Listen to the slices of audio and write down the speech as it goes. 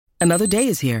Another day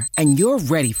is here, and you're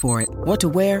ready for it. What to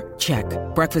wear? Check.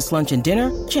 Breakfast, lunch, and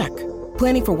dinner? Check.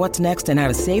 Planning for what's next and how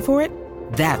to save for it?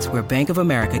 That's where Bank of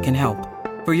America can help.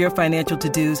 For your financial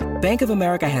to-dos, Bank of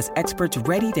America has experts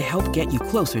ready to help get you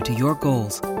closer to your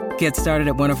goals. Get started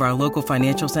at one of our local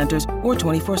financial centers or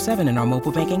 24/7 in our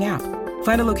mobile banking app.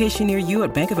 Find a location near you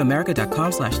at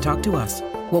bankofamerica.com/talktous.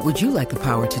 What would you like the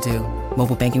power to do?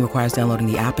 Mobile banking requires downloading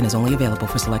the app and is only available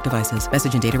for select devices.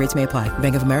 Message and data rates may apply.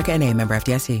 Bank of America N.A., member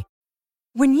FDIC.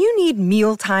 When you need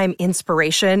mealtime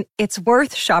inspiration, it's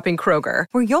worth shopping Kroger,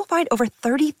 where you'll find over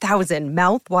 30,000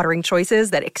 mouth-watering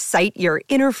choices that excite your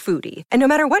inner foodie. And no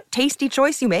matter what tasty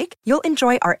choice you make, you'll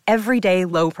enjoy our everyday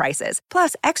low prices,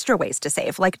 plus extra ways to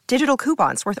save, like digital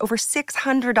coupons worth over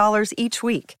 $600 each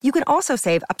week. You can also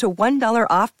save up to $1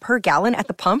 off per gallon at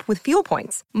the pump with fuel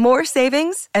points. More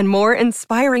savings and more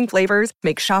inspiring flavors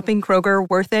make shopping Kroger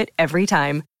worth it every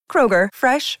time. Kroger,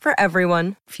 fresh for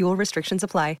everyone. Fuel restrictions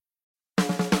apply.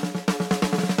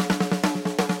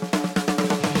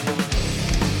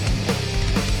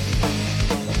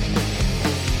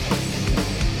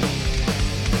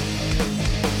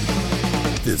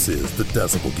 This is the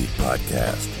Decibel Geek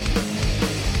Podcast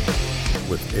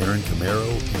with Aaron Camaro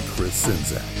and Chris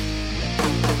Czynszak.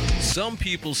 Some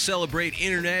people celebrate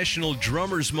International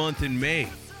Drummers Month in May,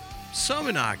 some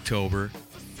in October.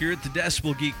 Here at the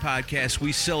Decibel Geek Podcast,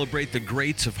 we celebrate the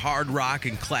greats of hard rock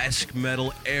and classic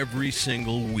metal every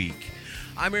single week.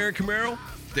 I'm Aaron Camaro.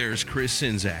 There's Chris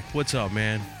Czynszak. What's up,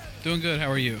 man? Doing good. How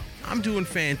are you? I'm doing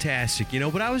fantastic,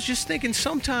 but I was just thinking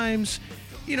sometimes,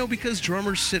 because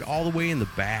drummers sit all the way in the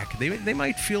back, they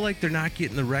might feel like they're not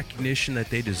getting the recognition that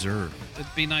they deserve.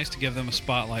 It'd be nice to give them a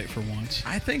spotlight for once.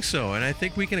 I think so, and I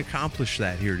think we can accomplish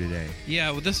that here today.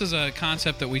 Yeah, well, this is a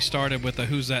concept that we started with the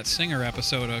Who's That Singer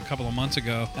episode a couple of months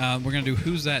ago. We're going to do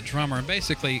Who's That Drummer, and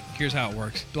basically, here's how it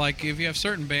works. Like, if you have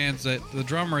certain bands that the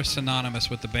drummer is synonymous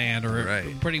with the band or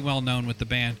pretty well known with the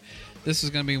band, this is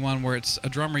going to be one where it's a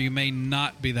drummer you may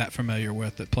not be that familiar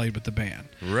with that played with the band.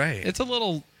 Right. It's a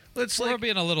little... We're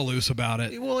being a little loose about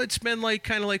it. Well, it's been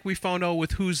kind of like we found out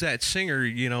with Who's That Singer.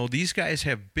 These guys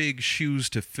have big shoes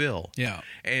to fill. Yeah.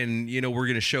 And, we're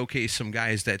going to showcase some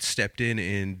guys that stepped in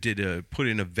and put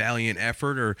in a valiant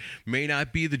effort, or may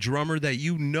not be the drummer that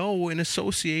and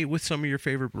associate with some of your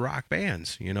favorite rock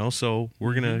bands, So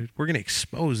we're going to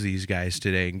expose these guys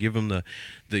today and give them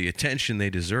the attention they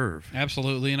deserve.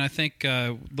 Absolutely. And I think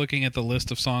looking at the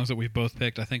list of songs that we've both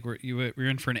picked, I think we're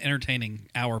in for an entertaining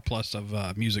hour plus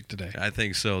of music today. I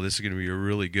think so. This is going to be a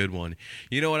really good one.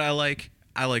 You know what I like?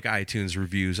 I like iTunes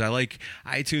reviews. I like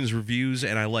iTunes reviews,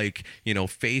 and I like,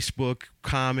 Facebook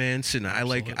comments, and I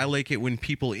like it when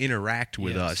people interact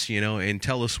with us, and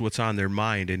tell us what's on their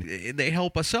mind, and they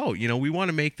help us out. We want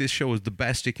to make this show as the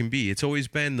best it can be. It's always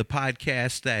been the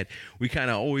podcast that we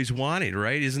kind of always wanted,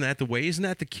 right? Isn't that the way? Isn't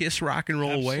that the Kiss rock and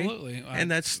roll way? Absolutely.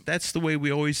 And that's the way we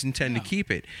always intend to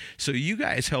keep it. So you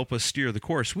guys help us steer the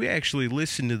course. We actually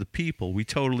listen to the people. We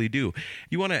totally do.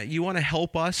 You want to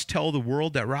help us tell the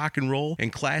world that rock and roll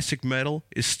and classic metal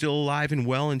is still alive and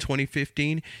well in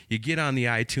 2015? You get on the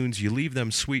iTunes, you leave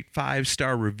them sweet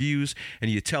 5-star reviews,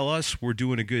 and you tell us we're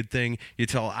doing a good thing. You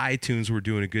tell iTunes we're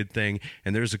doing a good thing,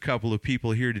 and there's a couple of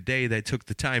people here today that took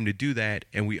the time to do that,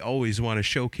 and we always want to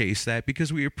showcase that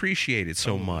because we appreciate it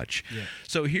so much. Yeah.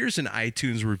 So here's an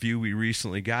iTunes review we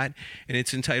recently got, and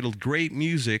it's entitled Great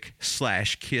Music /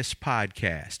 Kiss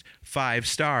Podcast. 5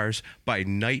 stars by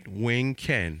Nightwing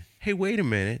Ken. Hey, wait a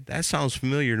minute. That sounds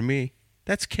familiar to me.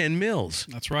 That's Ken Mills.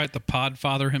 That's right, the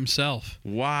Podfather himself.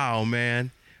 Wow, man.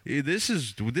 This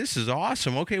is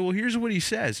awesome. Okay, well, here's what he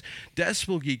says.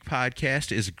 Decibel Geek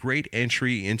Podcast is a great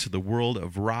entry into the world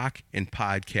of rock and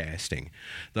podcasting.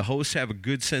 The hosts have a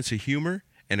good sense of humor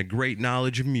and a great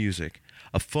knowledge of music.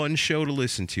 A fun show to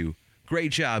listen to.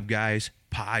 Great job, guys.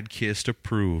 Podcast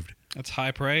approved. That's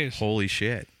high praise. Holy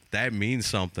shit. That means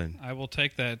something. I will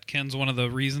take that. Ken's one of the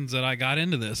reasons that I got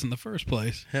into this in the first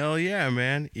place. Hell yeah,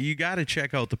 man. You got to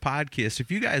check out the podcast.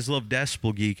 If you guys love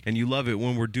Decibel Geek and you love it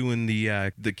when we're doing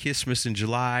the Kissmas in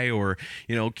July, or,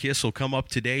 Kiss will come up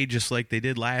today just like they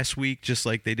did last week, just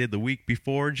like they did the week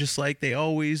before, just like they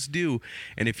always do.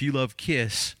 And if you love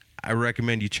Kiss, I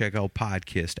recommend you check out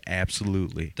Podcast.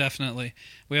 Absolutely. Definitely.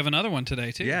 We have another one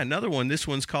today, too. Yeah, another one. This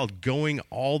one's called Going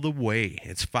All the Way.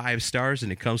 It's 5 stars,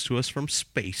 and it comes to us from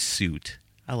Spacesuit.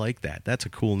 I like that. That's a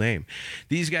cool name.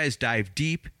 These guys dive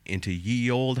deep into ye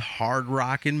old hard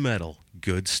rock and metal.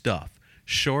 Good stuff.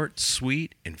 Short,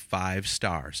 sweet, and 5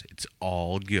 stars. It's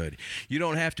all good. You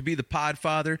don't have to be the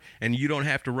Podfather, and you don't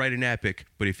have to write an epic,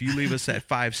 but if you leave us that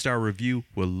 5-star review,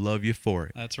 we'll love you for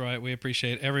it. That's right. We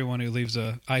appreciate everyone who leaves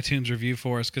a iTunes review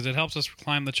for us because it helps us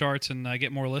climb the charts and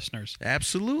get more listeners.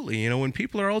 Absolutely. When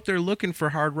people are out there looking for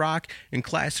hard rock and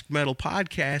classic metal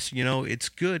podcasts, it's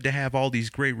good to have all these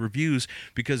great reviews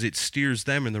because it steers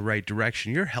them in the right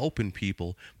direction. You're helping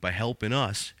people by helping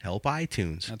us help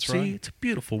iTunes. That's See, right. it's a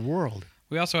beautiful world.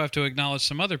 We also have to acknowledge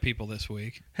some other people this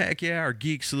week. Heck yeah, our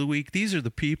Geeks of the Week. These are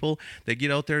the people that get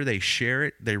out there, they share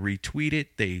it, they retweet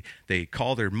it, they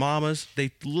call their mamas,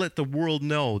 they let the world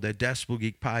know that Decibel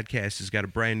Geek Podcast has got a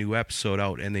brand new episode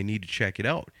out and they need to check it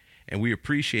out. And we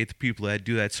appreciate the people that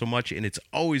do that so much, and it's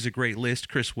always a great list.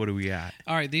 Chris, what do we got?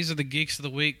 All right, these are the Geeks of the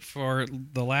Week for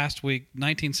the last week,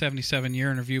 1977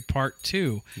 Year in Review Part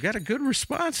 2. You got a good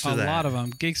response to that. A lot of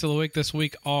them. Geeks of the Week this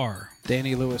week are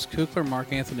Danny Lewis Kukler,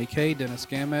 Mark Anthony Kay, Dennis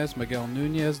Gamez, Miguel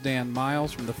Nunez, Dan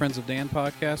Miles from the Friends of Dan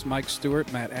podcast, Mike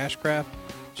Stewart, Matt Ashcraft,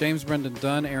 James Brendan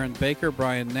Dunn, Aaron Baker,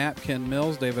 Brian Knapp, Ken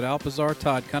Mills, David Alpazar,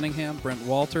 Todd Cunningham, Brent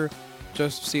Walter,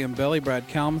 Joseph Ciambelli, Brad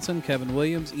Calmanson, Kevin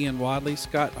Williams, Ian Wadley,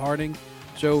 Scott Harding,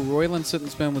 Joe Royland, Sit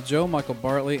and Spin with Joe, Michael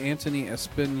Bartley, Anthony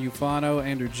Espinufano,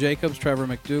 Andrew Jacobs, Trevor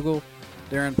McDougall,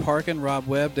 Darren Parkin, Rob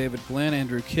Webb, David Glenn,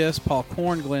 Andrew Kiss, Paul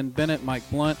Korn, Glenn Bennett, Mike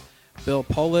Blunt, Bill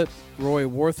Pollitt, Roy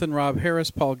Worthen, Rob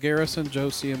Harris, Paul Garrison, Joe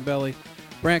Ciambelli,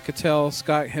 Brant Cattell,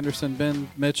 Scott Henderson, Ben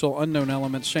Mitchell, Unknown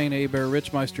Elements, Shane Aber,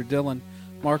 Rich Meister Dillon,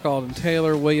 Mark Alden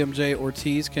Taylor, William J.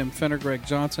 Ortiz, Kim Fenner, Greg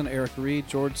Johnson, Eric Reed,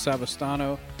 George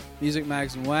Savastano, Music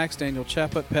Mags and Wax, Daniel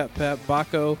Cheput, Pep Pep,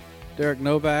 Baco, Derek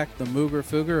Novak, The Mooger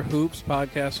Fugger, Hoops,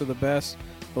 Podcasts are the Best,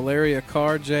 Valeria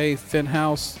Carr, Jay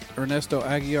Finhouse, Ernesto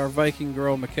Aguiar, Viking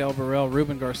Girl, Mikhail Burrell,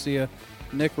 Ruben Garcia,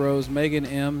 Nick Rose, Megan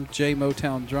M., J.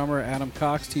 Motown Drummer, Adam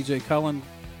Cox, TJ Cullen,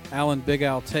 Alan Big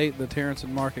Al Tate, The Terrence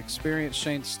and Mark Experience,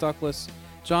 Shane Stuckless,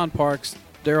 John Parks,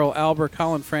 Daryl Albert,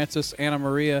 Colin Francis, Anna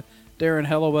Maria, Darren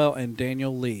Hellowell, and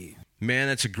Daniel Lee. Man,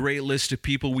 that's a great list of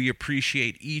people. We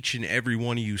appreciate each and every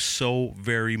one of you so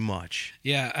very much.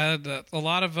 Yeah, a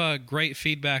lot of great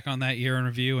feedback on that year in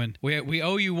review, and we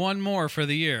owe you one more for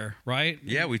the year, right?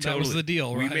 Yeah, that was the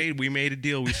deal, right? We made a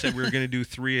deal. We said we were going to do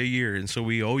 3 a year, and so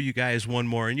we owe you guys one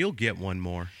more, and you'll get one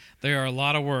more. They are a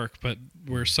lot of work, but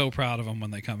we're so proud of them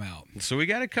when they come out. So we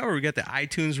got it covered. We got the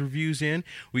iTunes reviews in.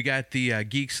 We got the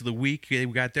Geeks of the Week. We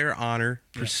got their honor,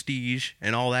 prestige,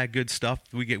 and all that good stuff.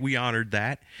 We honored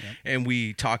that, and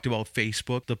we talked about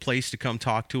Facebook, the place to come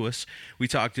talk to us. We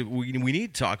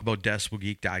need to talk about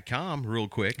DecibelGeek.com real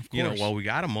quick. While we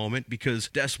got a moment, because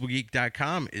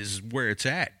DecibelGeek.com is where it's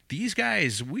at. These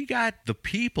guys, we got the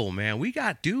people, man. We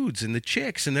got dudes and the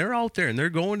chicks, and they're out there, and they're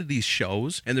going to these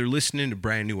shows, and they're listening to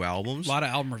brand new albums. A lot of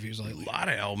album reviews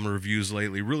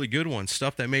lately. Really good ones.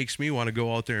 Stuff that makes me want to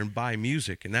go out there and buy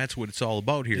music, and that's what it's all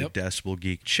about here at Decibel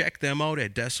Geek. Check them out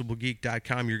at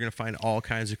DecibelGeek.com. You're going to find all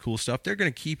kinds of cool stuff. They're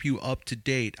going to keep you up to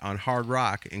date on hard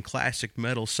rock and classic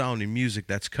metal sounding music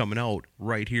that's coming out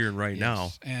right here and right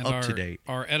now. And up to date.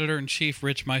 Our editor-in-chief,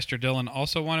 Rich Meister Dillon,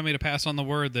 also wanted me to pass on the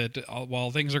word that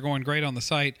while things are going great on the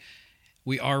site,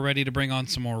 we are ready to bring on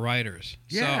some more writers.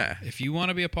 Yeah. So if you want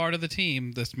to be a part of the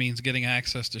team, this means getting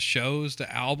access to shows,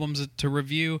 to albums to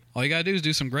review. All you got to do is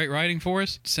do some great writing for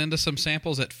us. Send us some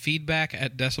samples at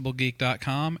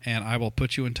feedback@decibelgeek.com, and I will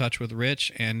put you in touch with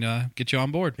Rich and get you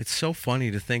on board. It's so funny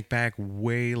to think back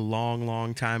way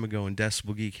long time ago in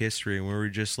Decibel Geek history, and we were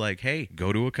just like, hey,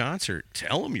 go to a concert.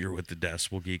 Tell them you're with the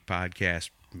Decibel Geek podcast.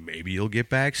 Maybe you'll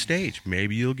get backstage.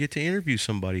 Maybe you'll get to interview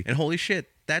somebody. And holy shit,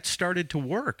 that started to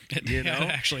work. It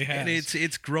actually has. And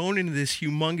it's grown into this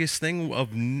humongous thing of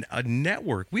a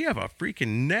network. We have a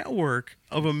freaking network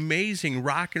of amazing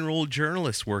rock and roll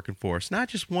journalists working for us. Not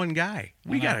just one guy.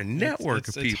 We got a network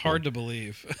of people. It's hard to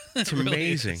believe. It's really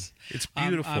amazing. Is. It's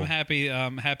beautiful.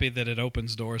 I'm happy that it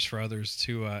opens doors for others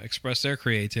to express their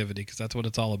creativity, because that's what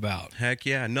it's all about. Heck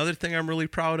yeah. Another thing I'm really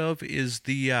proud of is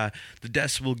the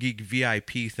Decibel Geek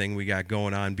VIP thing we got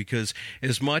going on, because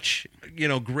as much,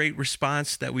 great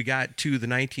response that we got to the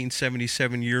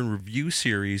 1977 Year in Review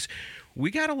series, we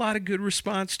got a lot of good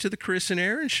response to the Chris and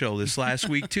Aaron show this last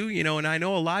week too, and I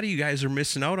know a lot of you guys are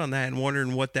missing out on that and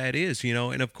wondering what that is,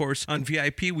 and of course on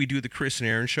VIP we do the Chris and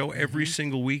Aaron show every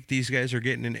single week. These guys are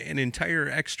getting an entire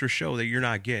extra show that you're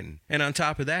not getting, and on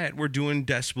top of that we're doing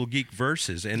Decibel Geek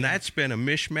Versus, and that's been a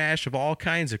mishmash of all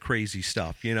kinds of crazy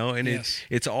stuff, and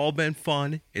it's all been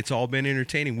fun, it's all been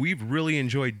entertaining. We've really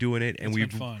enjoyed doing it, and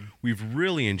we've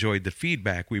really enjoyed the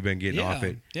feedback we've been getting off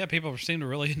it. Yeah, people seem to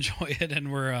really enjoy it,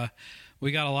 and we're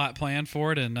We got a lot planned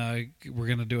for it, and we're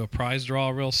going to do a prize draw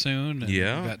real soon. And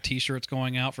Yeah. We've got T-shirts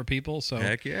going out for people. So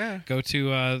Heck yeah. go to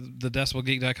the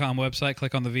DecibelGeek.com website,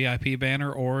 click on the VIP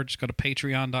banner, or just go to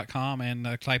Patreon.com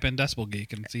and type in Decibel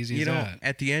Geek, and it's easy as that.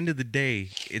 At the end of the day,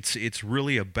 it's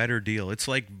really a better deal. It's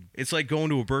like going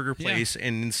to a burger place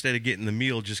and instead of getting the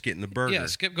meal, just getting the burger. Yeah,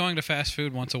 skip going to fast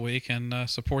food once a week and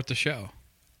support the show.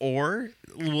 Or,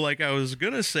 like I was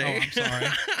going to Oh, say... I'm sorry.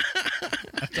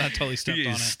 I totally stepped you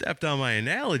on it. stepped on my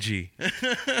analogy.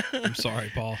 I'm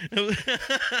sorry, Paul.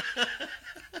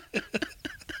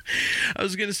 I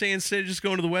was going to say, instead of just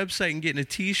going to the website and getting a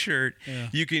T-shirt,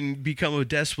 you can become a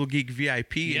Decibel Geek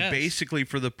VIP Yes. and basically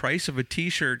for the price of a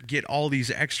T-shirt, get all these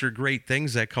extra great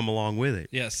things that come along with it.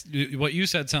 Yes, what you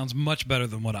said sounds much better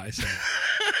than what I said.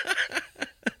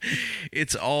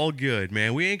 It's all good,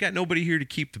 man. We ain't got nobody here to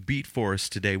keep the beat for us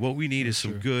today. What we need is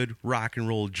some good rock and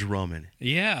roll drumming.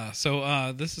 Yeah,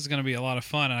 so this is going to be a lot of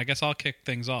fun, and I guess I'll kick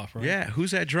things off, right? Yeah,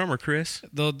 who's that drummer, Chris?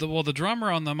 The drummer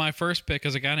on my first pick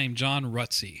is a guy named John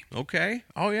Rutsey. Okay.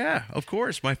 Oh, yeah, of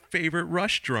course. My favorite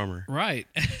Rush drummer. Right.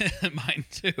 Mine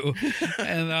too.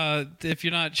 And if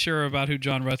you're not sure about who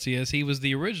John Rutsey is, he was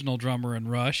the original drummer in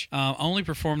Rush, only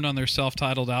performed on their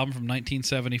self-titled album from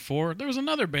 1974. There was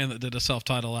another band that did a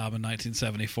self-titled album in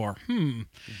 1974.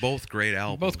 Both great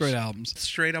albums. Both great albums.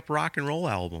 Straight up rock and roll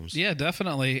albums. Yeah,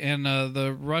 definitely. And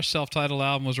the Rush self-titled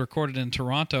album was recorded in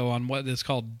Toronto on what is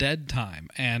called Dead Time.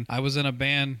 And I was in a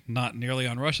band not nearly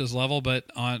on Rush's level, but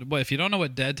if you don't know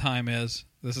what Dead Time is,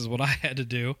 this is what I had to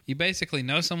do. You basically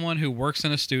know someone who works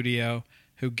in a studio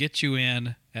who gets you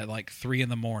in at like 3 a.m.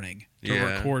 to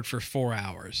record for 4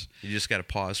 hours. You just got to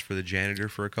pause for the janitor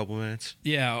for a couple minutes.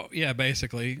 Yeah,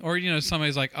 basically. Or,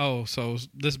 somebody's like, oh, so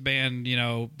this band,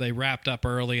 they wrapped up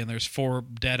early and there's 4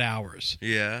 dead hours.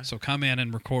 Yeah. So come in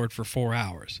and record for 4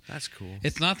 hours. That's cool.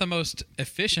 It's not the most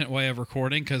efficient way of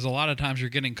recording because a lot of times you're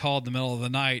getting called in the middle of the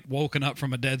night, woken up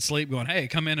from a dead sleep going, hey,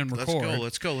 come in and record.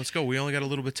 Let's go. We only got a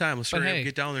little bit of time. Let's hurry up,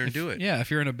 get down there and do it. Yeah, if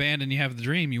you're in a band and you have the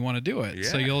dream, you want to do it. Yeah.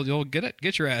 So you'll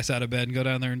get your ass out of bed and go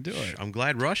down there and do it. I'm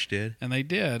glad Rush did. And they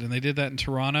did. And they did that in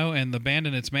Toronto. And the band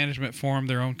and its management formed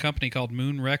their own company called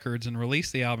Moon Records and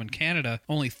released the album in Canada.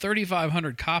 Only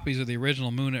 3,500 copies of the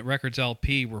original Moon Records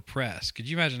LP were pressed. Could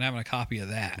you imagine having a copy of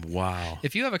that? Wow.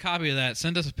 If you have a copy of that,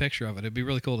 send us a picture of it. It'd be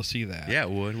really cool to see that. Yeah, it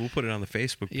would. We'll put it on the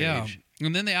Facebook page. Yeah.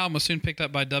 And then the album was soon picked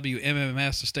up by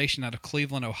WMMS, a station out of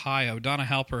Cleveland, Ohio. Donna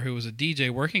Halper, who was a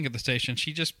DJ working at the station,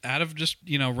 she just, out of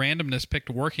randomness, picked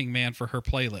Working Man for her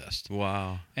playlist.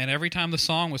 Wow. And every time the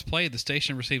song was played, the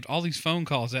station received all these phone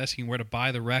calls asking where to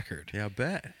buy the record. Yeah, I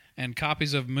bet. And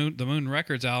copies of the Moon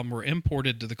Records album were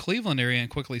imported to the Cleveland area and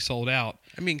quickly sold out.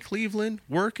 I mean, Cleveland,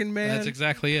 working man. That's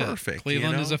exactly it. Perfect.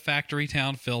 Cleveland is a factory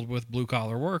town filled with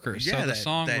blue-collar workers. Yeah, so the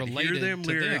song that related hear them to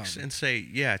lyrics them. and say,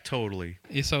 yeah, totally.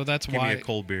 So that's Give why. me a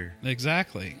cold beer.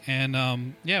 Exactly. And,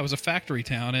 it was a factory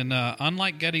town. And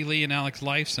unlike Geddy Lee and Alex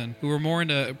Lifeson, who were more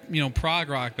into, prog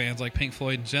rock bands like Pink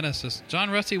Floyd and Genesis, John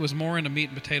Rutsey was more into meat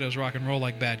and potatoes rock and roll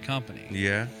like Bad Company.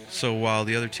 Yeah. So while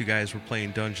the other two guys were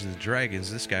playing Dungeons &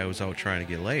 Dragons, this guy was out trying to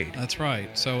get laid. That's right.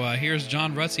 So here's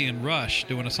John Rutsey and Rush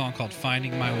doing a song called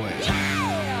Finding My Way.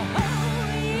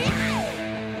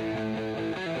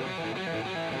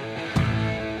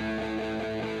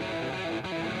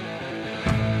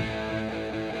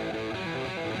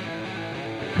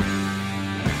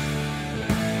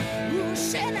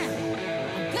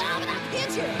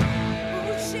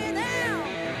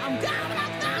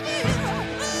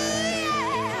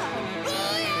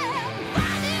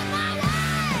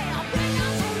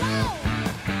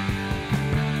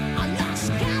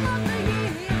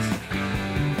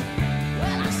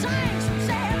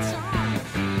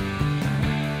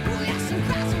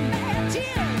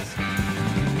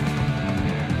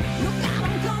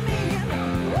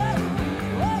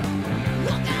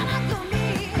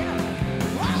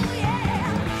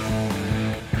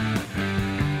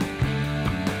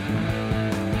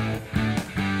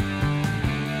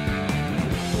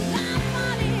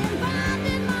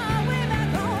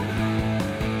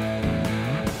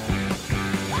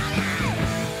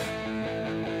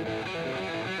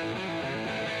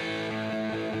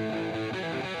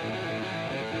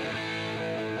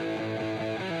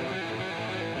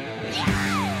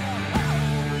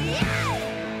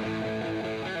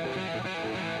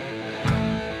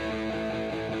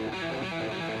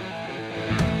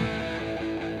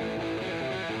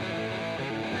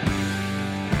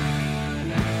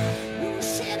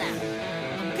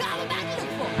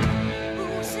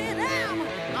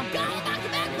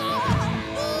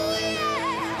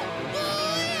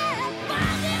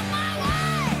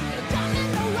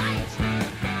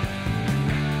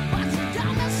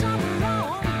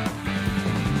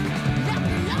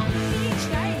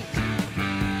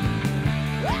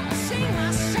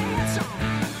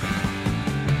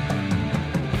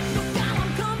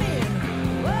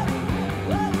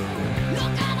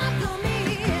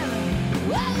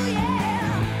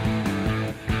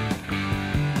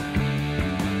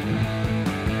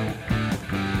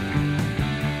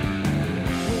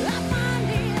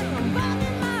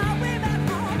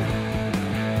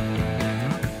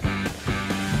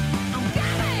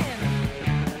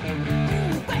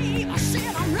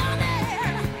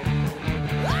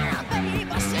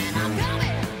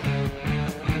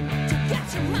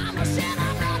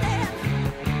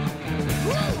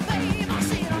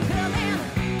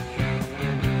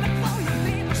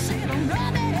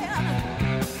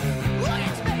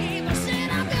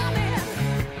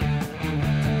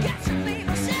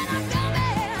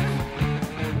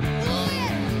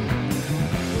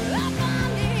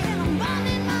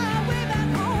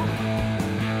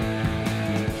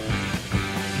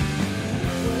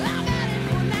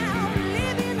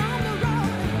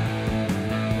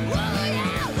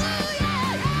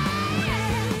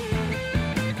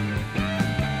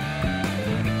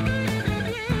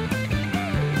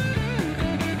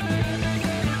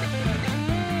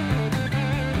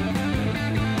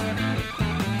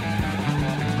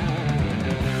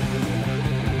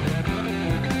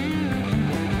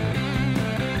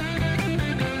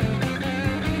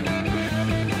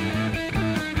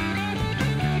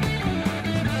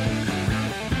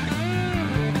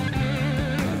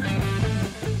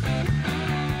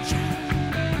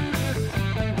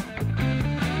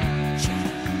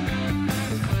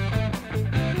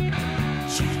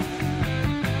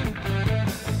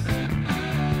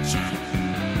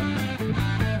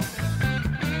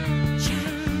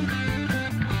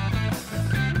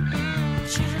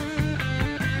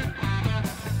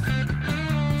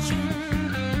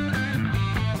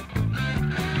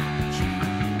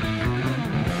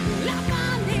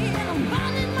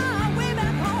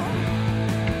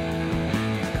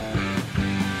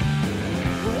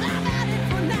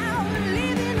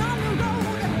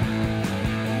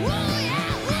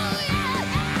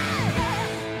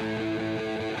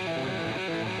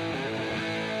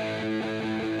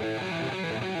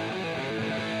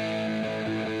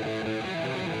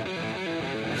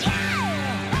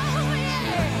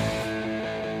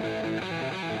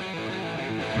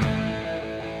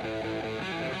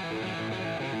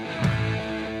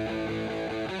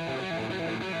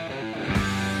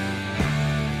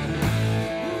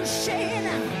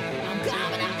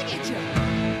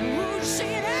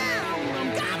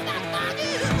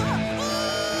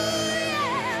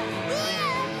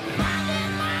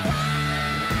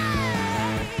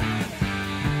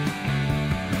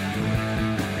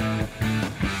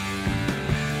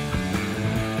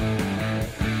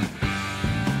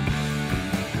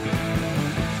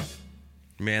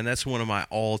 man. That's one of my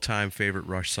all-time favorite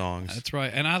Rush songs. That's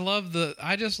right. And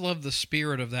I just love the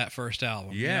spirit of that first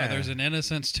album. Yeah. There's an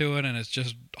innocence to it, and it's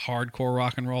just hardcore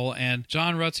rock and roll. And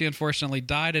John Rutsey, unfortunately,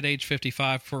 died at age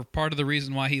 55 for part of the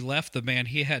reason why he left the band.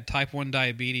 He had type 1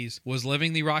 diabetes, was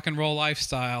living the rock and roll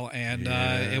lifestyle, and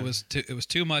it was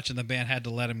too much, and the band had to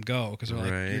let him go because they're like,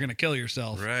 you're going to kill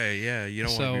yourself. Right, yeah. You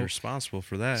don't want to be responsible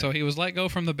for that. So he was let go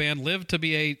from the band, lived to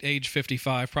be age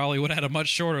 55, probably would have had a much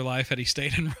shorter life had he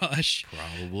stayed in Rush.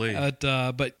 Probably.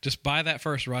 But just buy that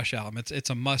first Rush album. It's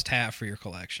a must-have for your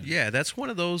collection. Yeah, that's one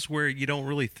of those where you don't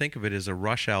really think of it as a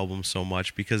Rush album so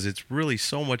much because it's really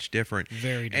so much different.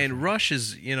 Very different. And Rush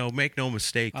is, make no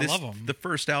mistake. I love them. The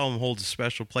first album holds a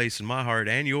special place in my heart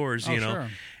and yours, Sure.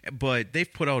 But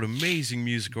they've put out amazing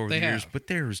music over the years. have. But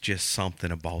there was just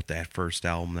something about that first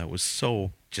album that was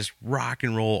so just rock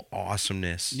and roll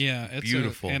awesomeness. Yeah, it's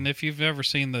beautiful. And if you've ever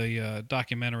seen the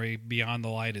documentary Beyond the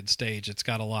Lighted Stage, it's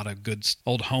got a lot of good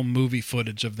old home movie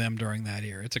footage of them during that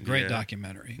era. It's a great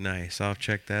documentary. Nice. I'll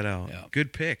check that out. Yeah.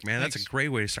 Good pick, man. Thanks. That's a great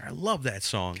way to start. I love that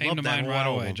song. Came love to that mind whole right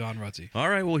album. away, John Rutsey. All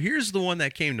right, well, here's the one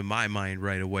that came to my mind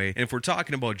right away. And if we're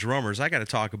talking about drummers, I got to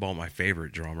talk about my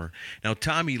favorite drummer. Now,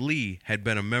 Tommy Lee had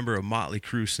been a member of Motley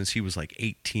Crue since he was like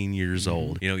 18 years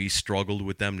old. He struggled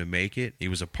with them to make it. He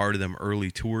was a part of them early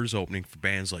tours, opening for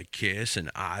bands like Kiss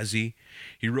and Ozzy.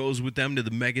 He rose with them to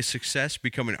the mega success,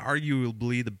 becoming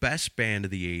arguably the best band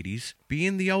of the 80s.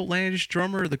 Being the outlandish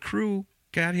drummer of the Crue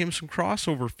got him some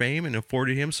crossover fame and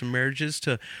afforded him some marriages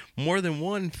to more than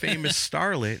one famous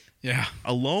starlet. Yeah.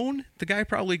 Alone, the guy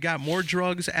probably got more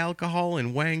drugs, alcohol,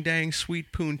 and wang dang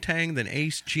sweet poontang than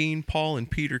Ace, Gene, Paul, and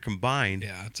Peter combined.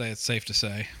 Yeah, I'd say it's safe to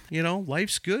say.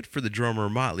 Life's good for the drummer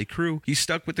of Motley Crue. He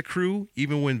stuck with the Crue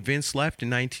even when Vince left in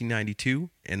 1992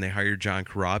 and they hired John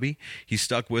Corabi. He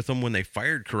stuck with them when they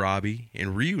fired Corabi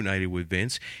and reunited with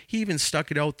Vince. He even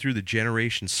stuck it out through the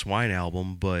Generation Swine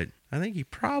album, but I think he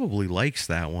probably likes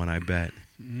that one, I bet.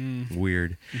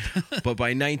 Weird. But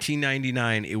by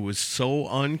 1999, it was so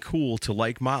uncool to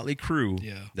like Motley Crue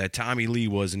that Tommy Lee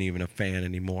wasn't even a fan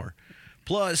anymore.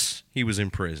 Plus, he was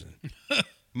in prison.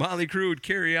 Motley Crue would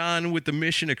carry on with the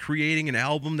mission of creating an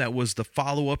album that was the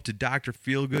follow-up to Dr.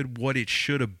 Feelgood, What It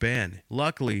Should Have Been.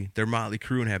 Luckily, their Motley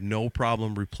Crue would have no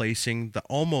problem replacing the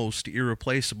almost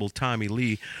irreplaceable Tommy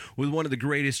Lee with one of the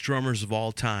greatest drummers of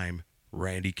all time,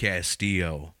 Randy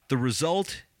Castillo. The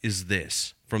result is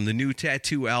this. From the new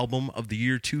Tattoo album of the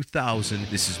year 2000,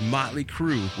 this is Motley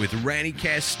Crue with Randy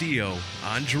Castillo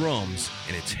on drums,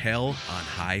 and it's Hell on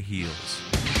High Heels.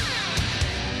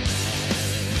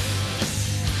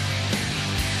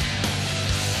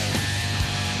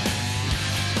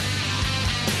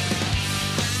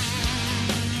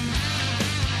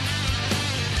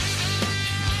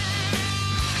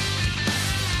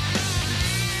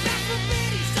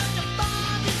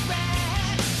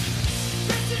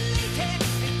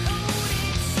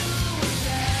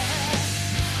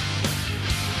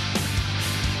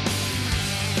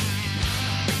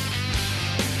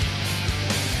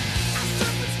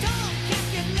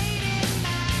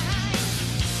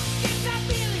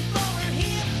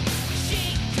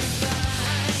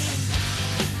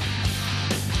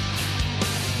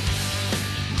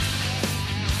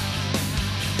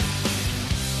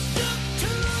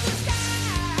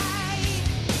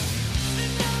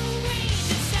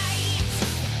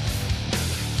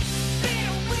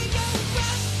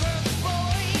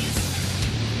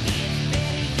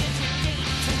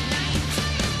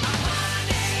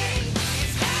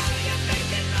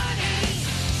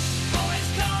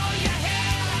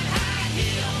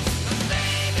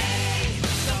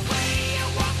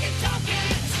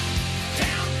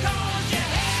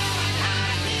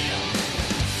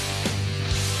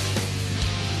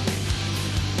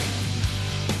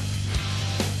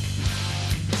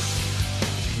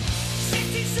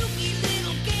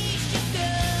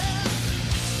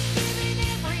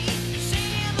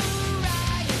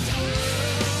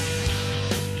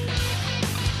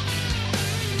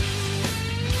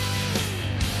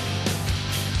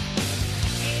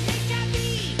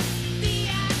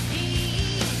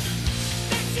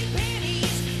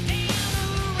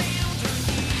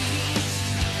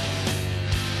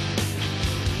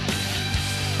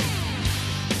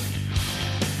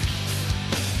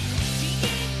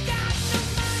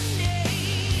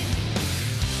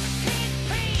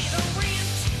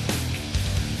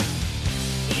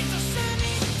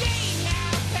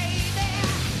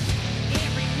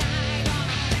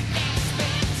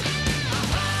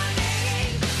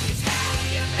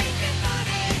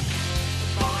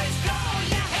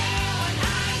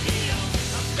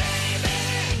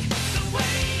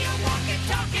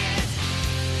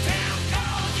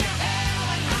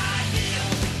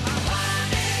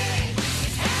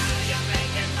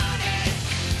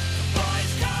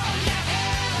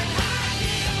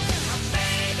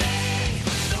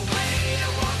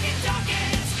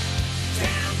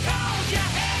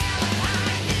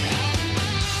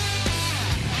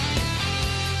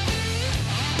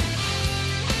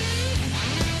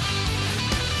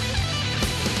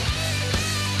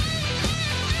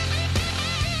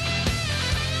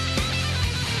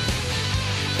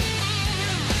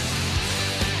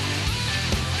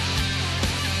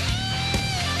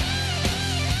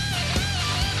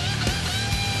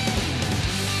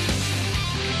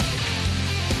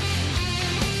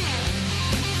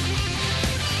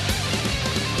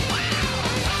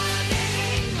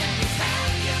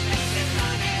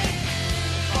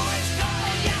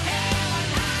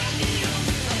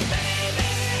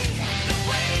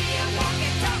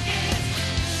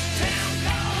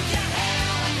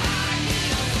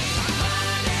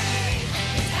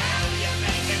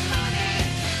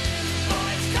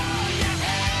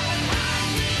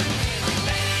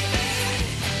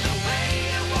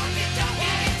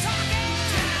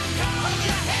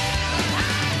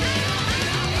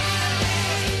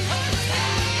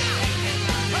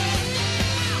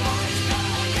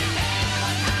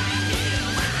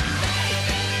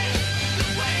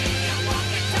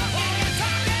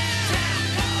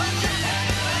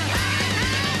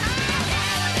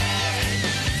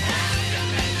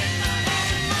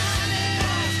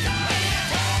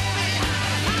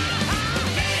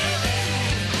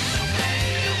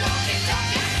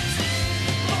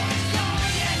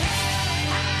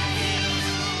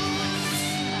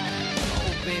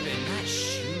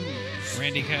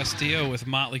 Randy Castillo with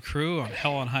Motley Crue on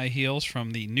Hell on High Heels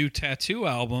from the new Tattoo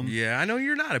album. Yeah, I know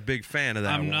you're not a big fan of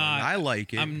that one. I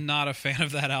like it. I'm not a fan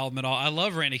of that album at all. I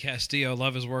love Randy Castillo.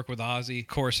 Love his work with Ozzy. Of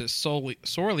course, it's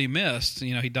sorely missed.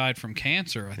 You know, he died from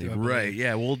cancer, I think. Right,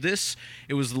 yeah. Well,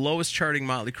 it was the lowest charting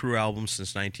Motley Crue album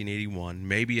since 1981.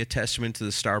 Maybe a testament to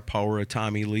the star power of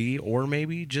Tommy Lee, or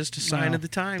maybe just a sign of the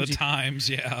times. The times,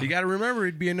 yeah. You got to remember,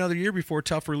 it'd be another year before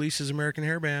Tough releases American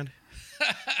Hair Band.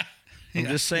 I'm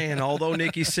just saying, although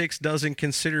Nikki Sixx doesn't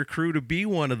consider Crue to be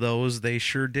one of those, they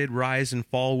sure did rise and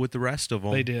fall with the rest of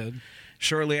them. They did.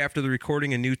 Shortly after the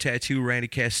recording of New Tattoo, Randy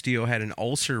Castillo had an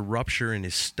ulcer rupture in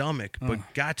his stomach,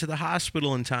 but got to the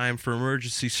hospital in time for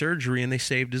emergency surgery, and they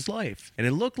saved his life. And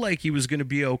it looked like he was going to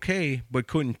be okay, but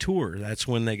couldn't tour. That's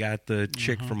when they got the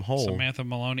chick from Hole. Samantha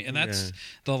Maloney. And that's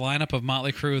the lineup of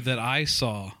Motley Crue that I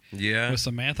saw. Yeah. With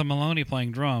Samantha Maloney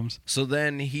playing drums. So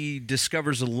then he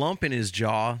discovers a lump in his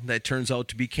jaw that turns out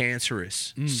to be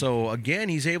cancerous. So again,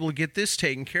 he's able to get this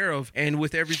taken care of. And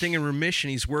with everything in remission,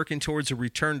 he's working towards a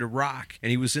return to rock.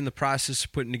 And he was in the process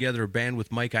of putting together a band with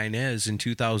Mike Inez in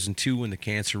 2002 when the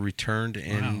cancer returned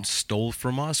and stole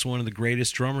from us one of the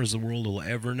greatest drummers the world will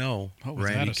ever know,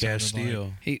 Randy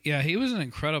Castillo. Like? He was an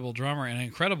incredible drummer and an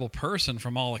incredible person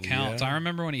from all accounts. Yeah. I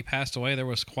remember when he passed away, there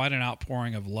was quite an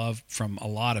outpouring of love from a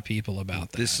lot of people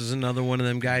about that. This is another one of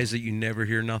them guys that you never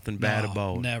hear nothing bad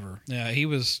about. Never. Yeah, he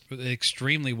was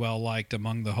extremely well liked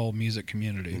among the whole music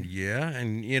community. Yeah,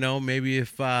 and maybe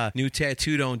if New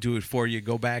Tattoo don't do it for you,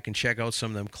 go back and check out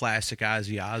some of them classic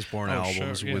Ozzy Osbourne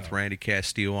albums with Randy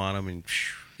Castillo on them. And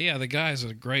yeah, the guy's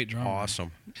a great drummer.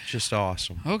 Awesome. Just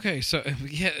awesome. Okay, so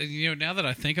now that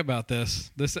I think about this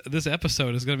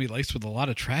episode is going to be laced with a lot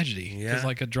of tragedy. Yeah. Because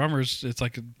like a drummer's, it's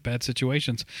like bad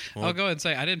situations. Well, I'll go ahead and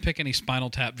say I didn't pick any Spinal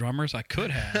Tap drummers. I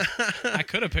could have. I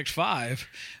could have picked 5.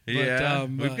 But,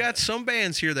 we've got some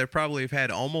bands here that probably have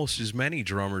had almost as many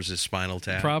drummers as Spinal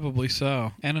Tap. Probably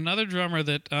so. And another drummer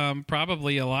that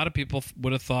probably a lot of people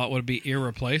would have thought would be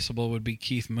irreplaceable would be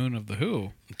Keith Moon of The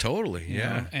Who. Totally,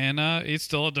 yeah. And it's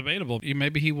still debatable.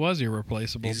 Maybe he was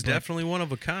irreplaceable. He's definitely one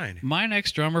of a kind. My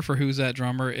next drummer for Who's That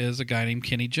Drummer is a guy named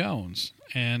Kenny Jones.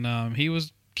 And he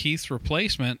was Keith's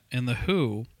replacement in The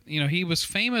Who. He was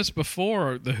famous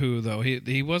before The Who, though.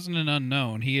 He wasn't an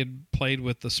unknown. He had played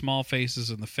with the Small Faces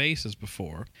and the Faces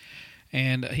before.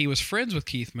 And he was friends with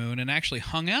Keith Moon and actually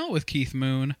hung out with Keith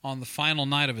Moon on the final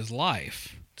night of his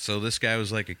life. So this guy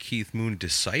was like a Keith Moon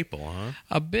disciple, huh?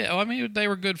 A bit. I mean, they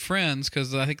were good friends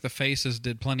because I think the Faces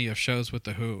did plenty of shows with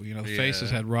The Who. The Faces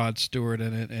had Rod Stewart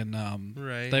in it, and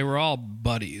they were all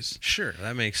buddies. Sure,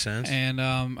 that makes sense. And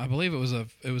I believe it was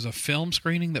a film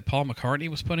screening that Paul McCartney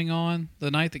was putting on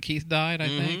the night that Keith died, I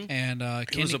think. And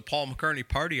it was a Paul McCartney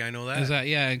party, I know that.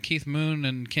 And Keith Moon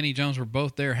and Kenny Jones were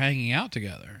both there hanging out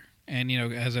together. And,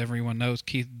 as everyone knows,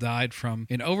 Keith died from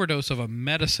an overdose of a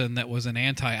medicine that was an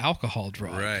anti-alcohol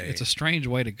drug. Right. It's a strange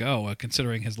way to go,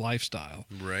 considering his lifestyle.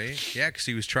 Right. Yeah, because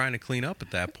he was trying to clean up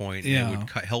at that point. And it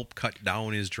would help cut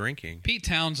down his drinking. Pete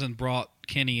Townsend brought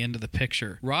Kenny into the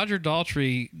picture. Roger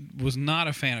Daltrey was not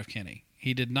a fan of Kenny.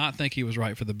 He did not think he was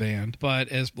right for the band. But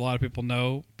as a lot of people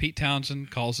know, Pete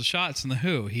Townsend calls the shots in The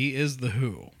Who. He is The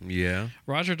Who. Yeah.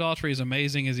 Roger Daltrey, as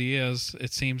amazing as he is,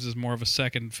 it seems is more of a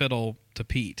second fiddle to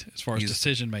Pete as far as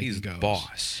decision-making goes. He's the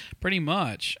boss. Pretty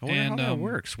much. I wonder how that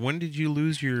works. When did you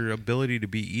lose your ability to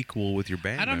be equal with your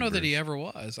band I don't know members? that he ever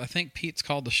was. I think Pete's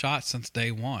called the shots since day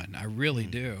one. I really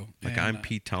do. Like, I'm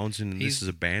Pete Townsend, and this is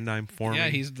a band I'm forming? Yeah,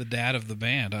 he's the dad of the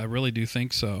band. I really do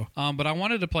think so. But I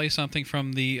wanted to play something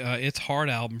from the It's Hard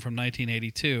album from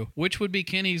 1982, which would be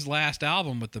Kenny's last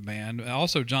album with the band.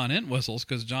 Also John Entwistle's,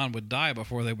 because John would die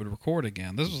before they would record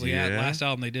again. This was the last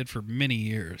album they did for many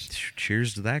years.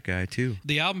 Cheers to that guy, too.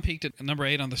 The album peaked at number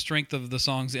 8 on the strength of the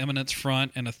songs Eminence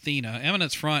Front and Athena.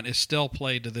 Eminence Front is still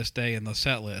played to this day in the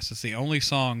set list. It's the only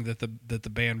song that the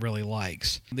band really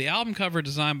likes. The album cover,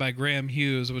 designed by Graham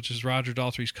Hughes, which is Roger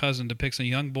Daltrey's cousin, depicts a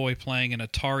young boy playing an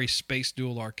Atari Space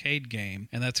Duel arcade game,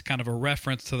 and that's kind of a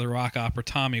reference to the rock opera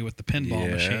Tommy with the pinball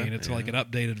machine. It's like an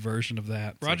updated version of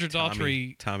that. It's Roger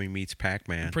Daltrey... Tommy meets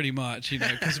Pac-Man. Pretty much,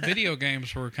 because video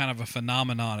games were kind of a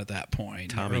phenomenon at that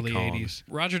point, in the early 80s.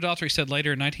 Roger Daltrey said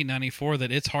later in 1994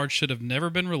 that It's Hard should have never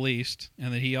been released,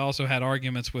 and that he also had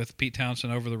arguments with Pete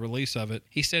Townsend over the release of it.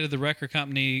 He stated the record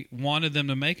company wanted them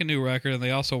to make a new record, and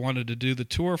they also wanted to do the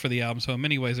tour for the album, so in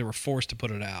many ways they were forced to put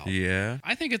it out. Yeah.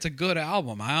 I think it's a good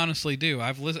album. I honestly do.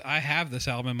 I have this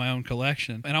album in my own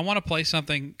collection, and I want to play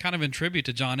something kind of in tribute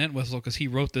to John Entwistle because he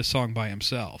wrote this song by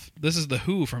himself. This is The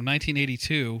Who from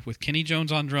 1982 with Kenny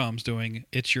Jones on drums doing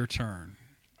It's Your Turn.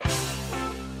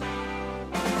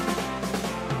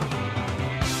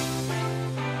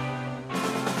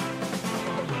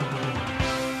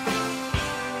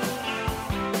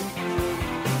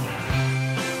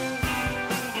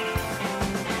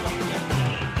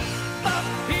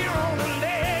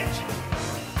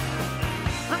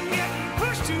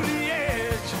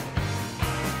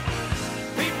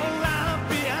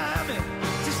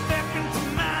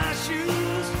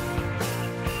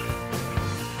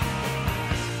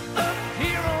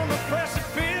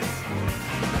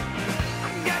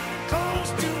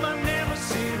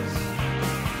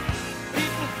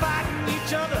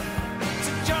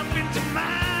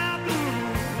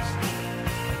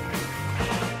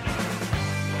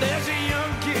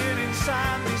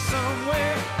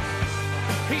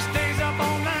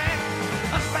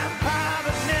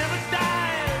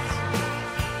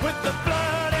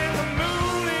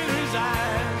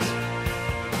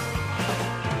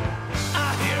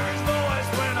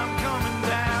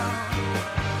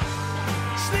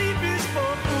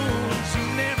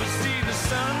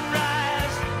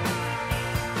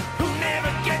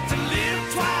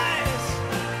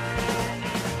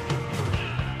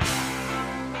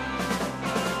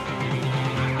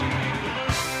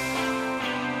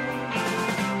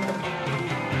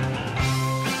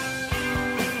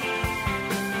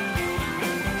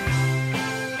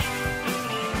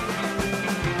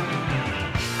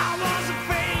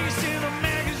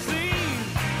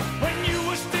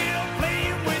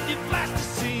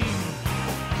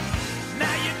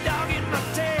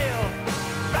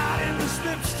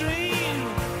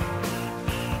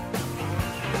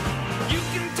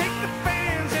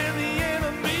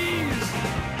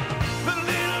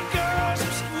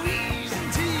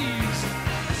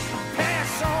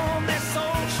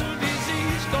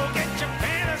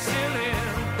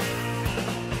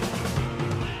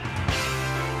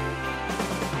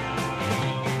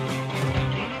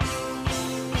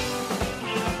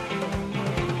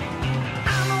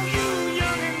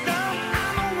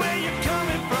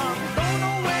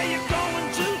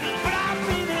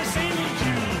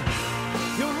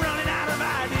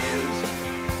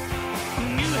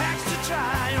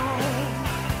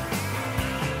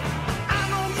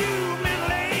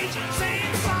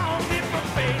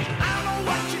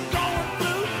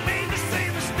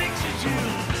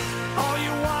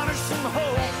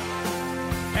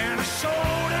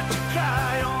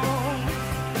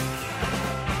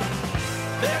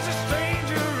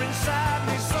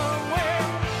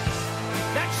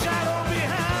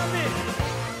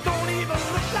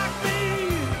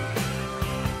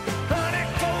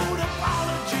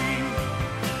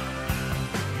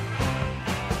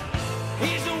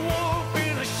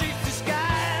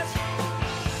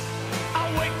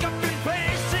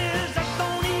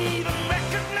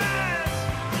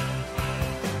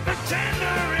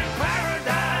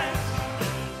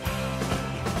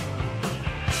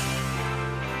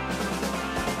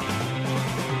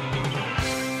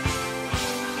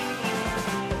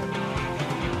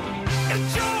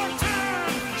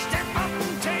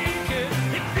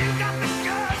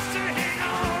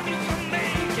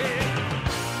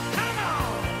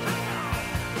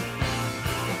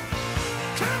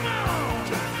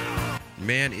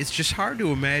 man, it's just hard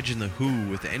to imagine the Who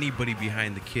with anybody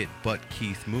behind the kit but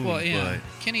Keith Moon. Well, yeah. But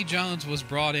Kenny Jones was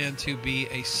brought in to be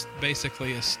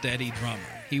basically a steady drummer.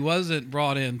 He wasn't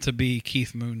brought in to be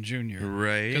Keith Moon Jr.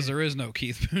 Right. Because there is no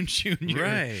Keith Moon Jr.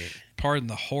 Right. Pardon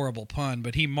the horrible pun,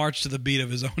 but he marched to the beat of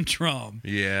his own drum.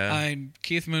 Yeah.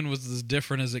 Keith Moon was as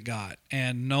different as it got,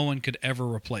 and no one could ever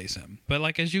replace him. But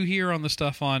like as you hear on the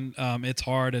stuff on It's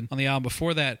Hard and on the album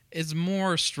before that, it's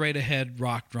more straight ahead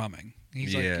rock drumming.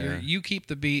 He's like, you keep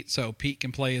the beat so Pete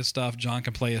can play his stuff, John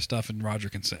can play his stuff, and Roger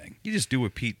can sing. You just do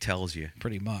what Pete tells you.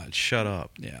 Pretty much. Shut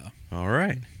up. Yeah. All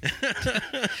right.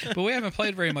 But we haven't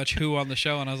played very much Who on the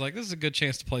show, and I was like, this is a good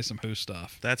chance to play some Who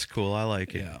stuff. That's cool. I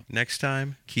like it. Yeah. Next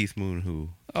time, Keith Moon Who.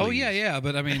 Oh, please. yeah.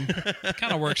 But, I mean, it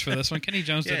kind of works for this one. Kenny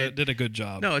Jones did a good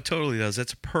job. No, it totally does.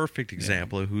 That's a perfect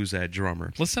example of Who's That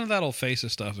Drummer. Listen to that old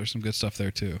Faces stuff. There's some good stuff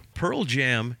there, too. Pearl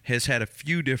Jam has had a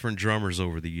few different drummers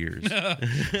over the years.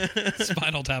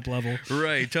 Spinal Tap level.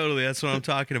 Right, totally. That's what I'm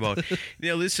talking about.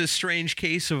 This is a strange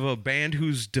case of a band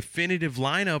whose definitive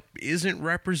lineup isn't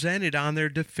represented on their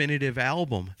definitive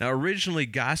album. Now, originally,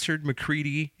 Gossard,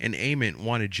 McCready, and Ament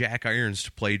wanted Jack Irons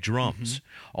to play drums.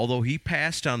 Although he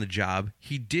passed on the job,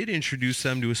 he did introduce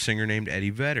them to a singer named Eddie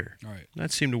Vedder. Right.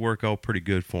 That seemed to work out pretty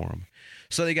good for him.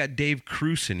 So they got Dave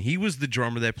Cruson. He was the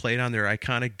drummer that played on their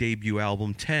iconic debut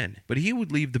album 10, but he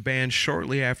would leave the band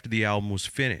shortly after the album was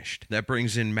finished. That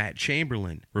brings in Matt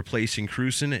Chamberlain, replacing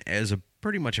Cruson as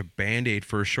pretty much a Band-Aid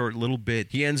for a short little bit.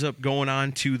 He ends up going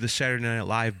on to the Saturday Night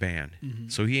Live band.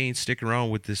 So he ain't sticking around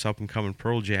with this up-and-coming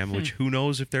Pearl Jam, which who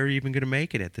knows if they're even going to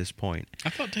make it at this point. I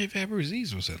thought Dave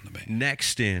Abruzzi was in the band.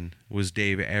 Next in was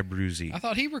Dave Abruzzi. I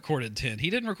thought he recorded 10.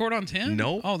 He didn't record on 10?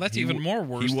 Nope. Oh, that's even more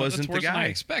worse. He wasn't that's worse the guy. than I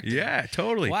expected. Yeah,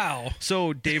 totally. Wow.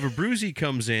 So Dave Abruzzi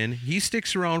comes in. He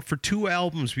sticks around for 2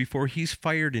 albums before he's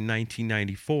fired in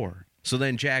 1994. So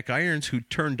then Jack Irons, who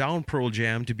turned down Pearl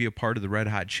Jam to be a part of the Red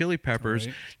Hot Chili Peppers,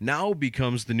 now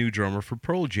becomes the new drummer for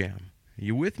Pearl Jam.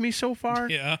 You with me so far?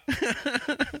 Yeah.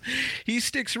 He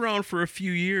sticks around for a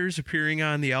few years, appearing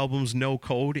on the albums No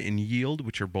Code and Yield,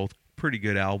 which are both pretty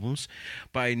good albums.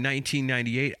 By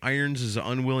 1998, Irons is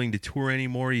unwilling to tour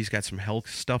anymore. He's got some health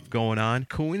stuff going on.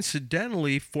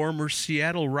 Coincidentally, former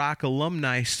Seattle Rock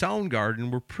alumni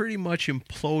Soundgarden were pretty much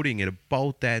imploding at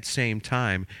about that same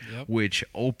time, which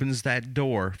opens that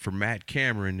door for Matt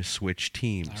Cameron to switch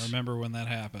teams. I remember when that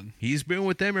happened. He's been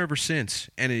with them ever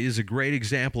since, and it is a great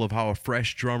example of how a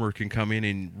fresh drummer can come in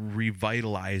and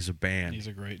revitalize a band. He's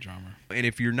a great drummer. And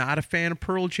if you're not a fan of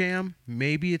Pearl Jam,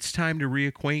 maybe it's time to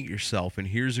reacquaint yourself, and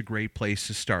here's a great place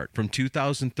to start. From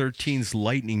 2013's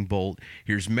Lightning Bolt,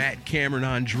 here's Matt Cameron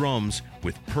on drums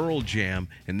with Pearl Jam,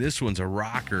 and this one's a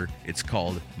rocker. It's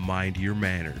called Mind Your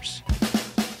Manners.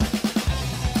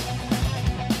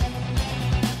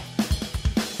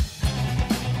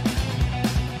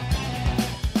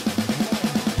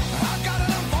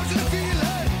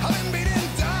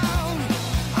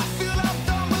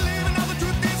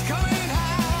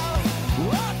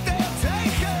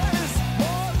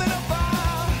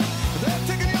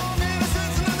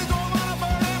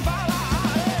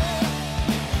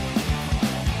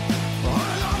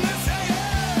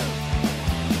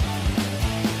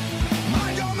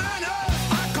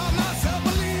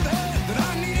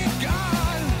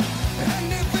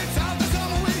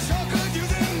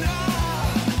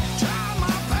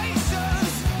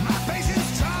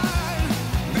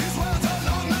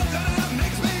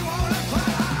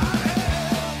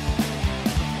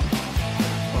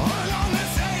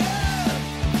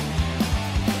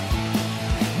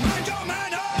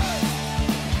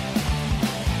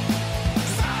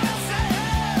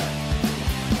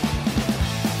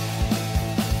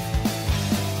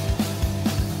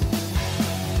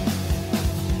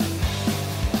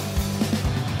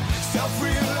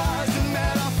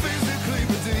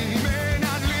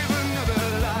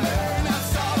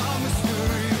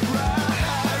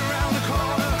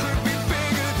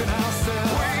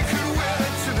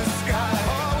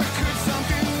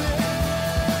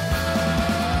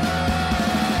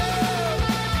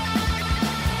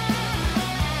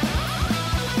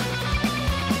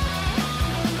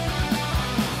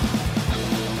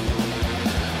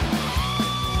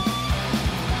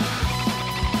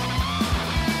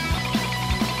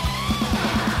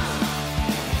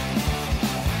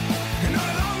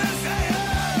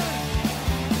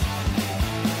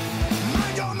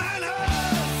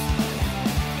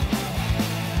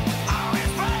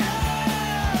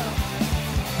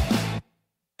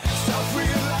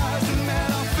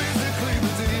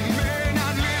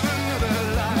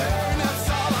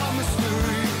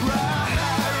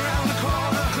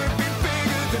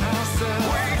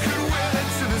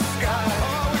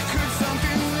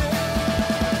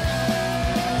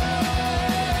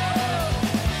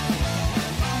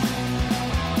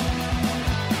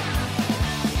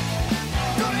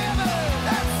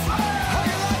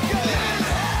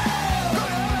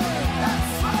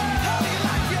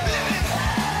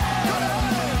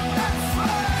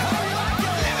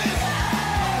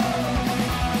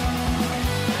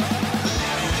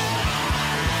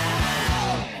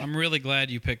 glad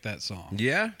you picked that song.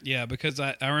 Yeah? Yeah, because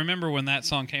I remember when that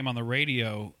song came on the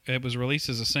radio, it was released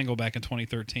as a single back in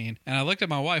 2013. And I looked at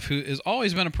my wife, who has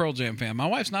always been a Pearl Jam fan. My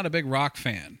wife's not a big rock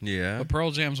fan. Yeah. But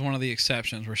Pearl Jam's one of the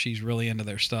exceptions where she's really into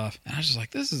their stuff. And I was just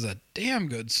like, this is a damn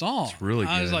good song. It's really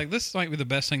I was good. like, this might be the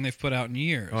best thing they've put out in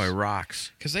years. Oh, it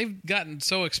rocks. Because they've gotten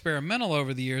so experimental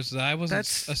over the years that I wasn't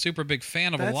a super big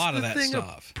fan of a lot of that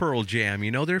stuff. Pearl Jam,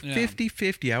 you know, they're Yeah.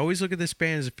 50-50. I always look at this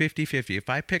band as a 50-50. If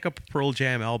I pick up a Pearl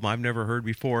Jam album I've never heard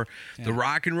before, the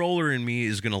rock and roller in me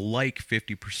is going to like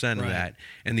 50% of that,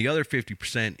 and the other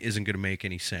 50% isn't going to make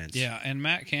any sense. Yeah, and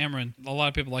Matt Cameron, a lot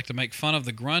of people like to make fun of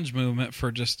the grunge movement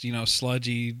for just,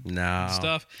 sludgy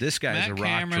stuff. This guy's Matt a rock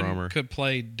Cameron drummer. Could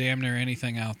play damn near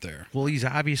anything out there. Well, he's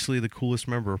obviously the coolest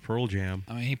member of Pearl Jam.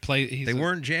 I mean, they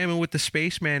weren't jamming with the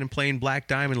Spaceman and playing Black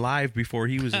Diamond live before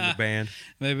he was in the band.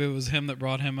 Maybe it was him that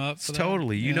brought him up. For that.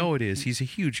 Totally. You know it is. He's a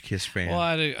huge Kiss fan. Well,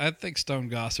 I think Stone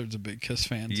Gossard's a big Kiss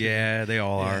fan, too. Yeah, they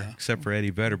all are, except for Eddie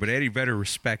Vedder. But Eddie Vedder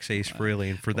respects Ace Frehley,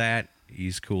 and for that,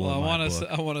 he's cool. Well, in my book.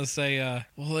 I want to say,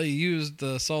 they used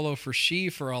the solo for She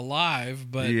for Alive,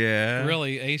 but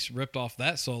really Ace ripped off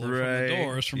that solo from the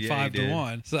Doors from 5 to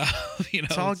 1. So,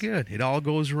 it's all good. It all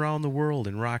goes around the world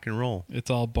in rock and roll. It's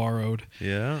all borrowed.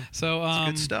 Yeah. So,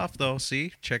 it's good stuff, though.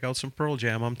 See, check out some Pearl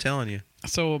Jam. I'm telling you.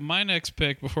 So my next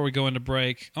pick before we go into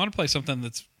break, I want to play something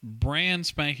that's brand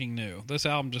spanking new. This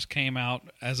album just came out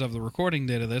as of the recording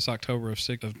date of this, October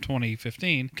 6th of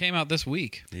 2015. Came out this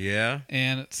week. Yeah.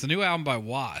 And it's the new album by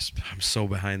Wasp. I'm so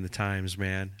behind the times,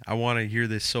 man. I want to hear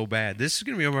this so bad. This is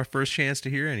going to be my first chance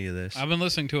to hear any of this. I've been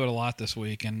listening to it a lot this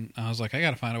week, and I was like, I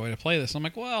got to find a way to play this. I'm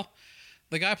like, well,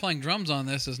 the guy playing drums on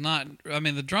this is not... I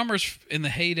mean, the drummers in the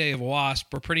heyday of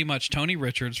Wasp were pretty much Tony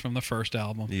Richards from the first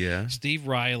album. Yeah. Steve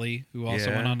Riley, who also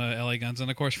went on to LA Guns. And,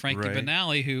 of course, Frankie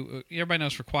Banali, who everybody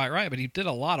knows for Quiet Riot, but he did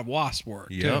a lot of Wasp work,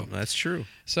 too. That's true.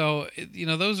 So,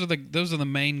 those are the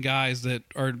main guys that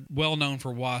are well known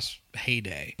for Wasp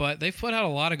heyday. But they've put out a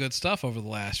lot of good stuff over the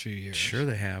last few years. Sure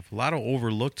they have. A lot of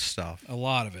overlooked stuff. A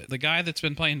lot of it. The guy that's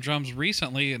been playing drums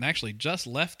recently and actually just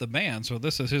left the band, so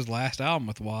this is his last album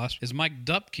with Wasp, is Mike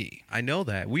Dupke. I know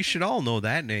that. We should all know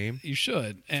that name. You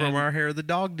should. From our Hair of the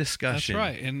Dog discussion.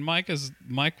 That's right. And Mike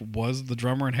was the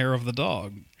drummer in Hair of the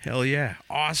Dog. Hell yeah.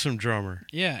 Awesome drummer.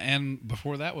 Yeah, and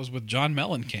before that was with John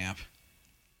Mellencamp.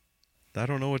 I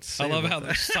don't know what to say. I love how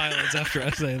there's silence after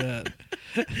I say that.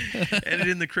 Edit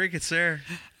in the crickets there.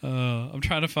 I'm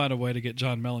trying to find a way to get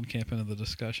John Mellencamp into the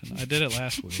discussion. I did it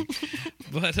last week.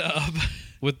 But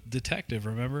with Detective,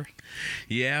 remember?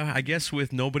 Yeah, I guess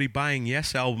with nobody buying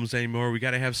Yes albums anymore, we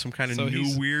got to have some kind of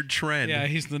new weird trend. Yeah,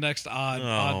 he's the next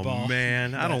oddball. Oh,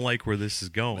 man. I don't like where this is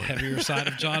going. The heavier side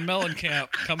of John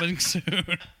Mellencamp coming soon.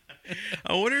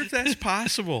 I wonder if that's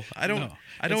possible. I don't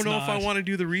know if I want to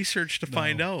do the research to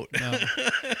find out. No.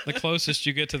 The closest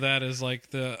you get to that is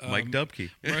like the Mike Dupke.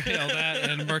 That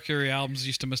and Mercury Albums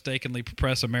used to mistakenly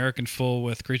press American Fool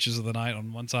with Creatures of the Night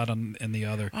on one side and the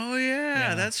other. Oh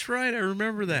yeah, that's right. I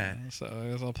remember that.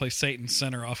 So I'll play Satan's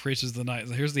Center off Creatures of the Night.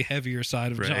 So here's the heavier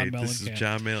side of John Mellencamp. This is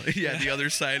John Mellencamp. Yeah, the other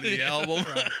side of the album.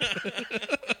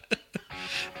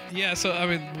 Yeah, so, I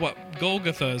mean,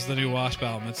 Golgotha is the new Wasp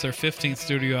album. It's their 15th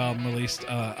studio album released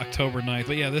October 9th.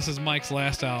 But yeah, this is Mike's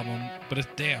last album. But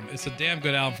it's a damn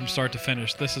good album from start to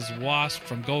finish. This is Wasp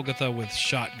from Golgotha with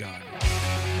Shotgun.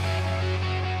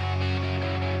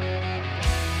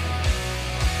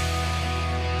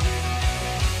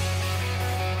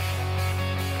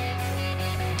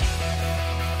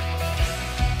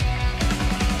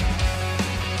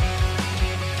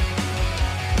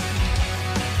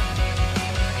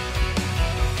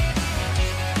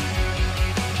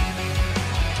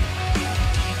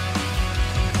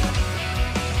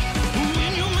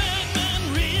 When your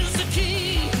madman raised the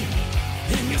king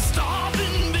and you're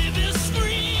starving, baby, scream.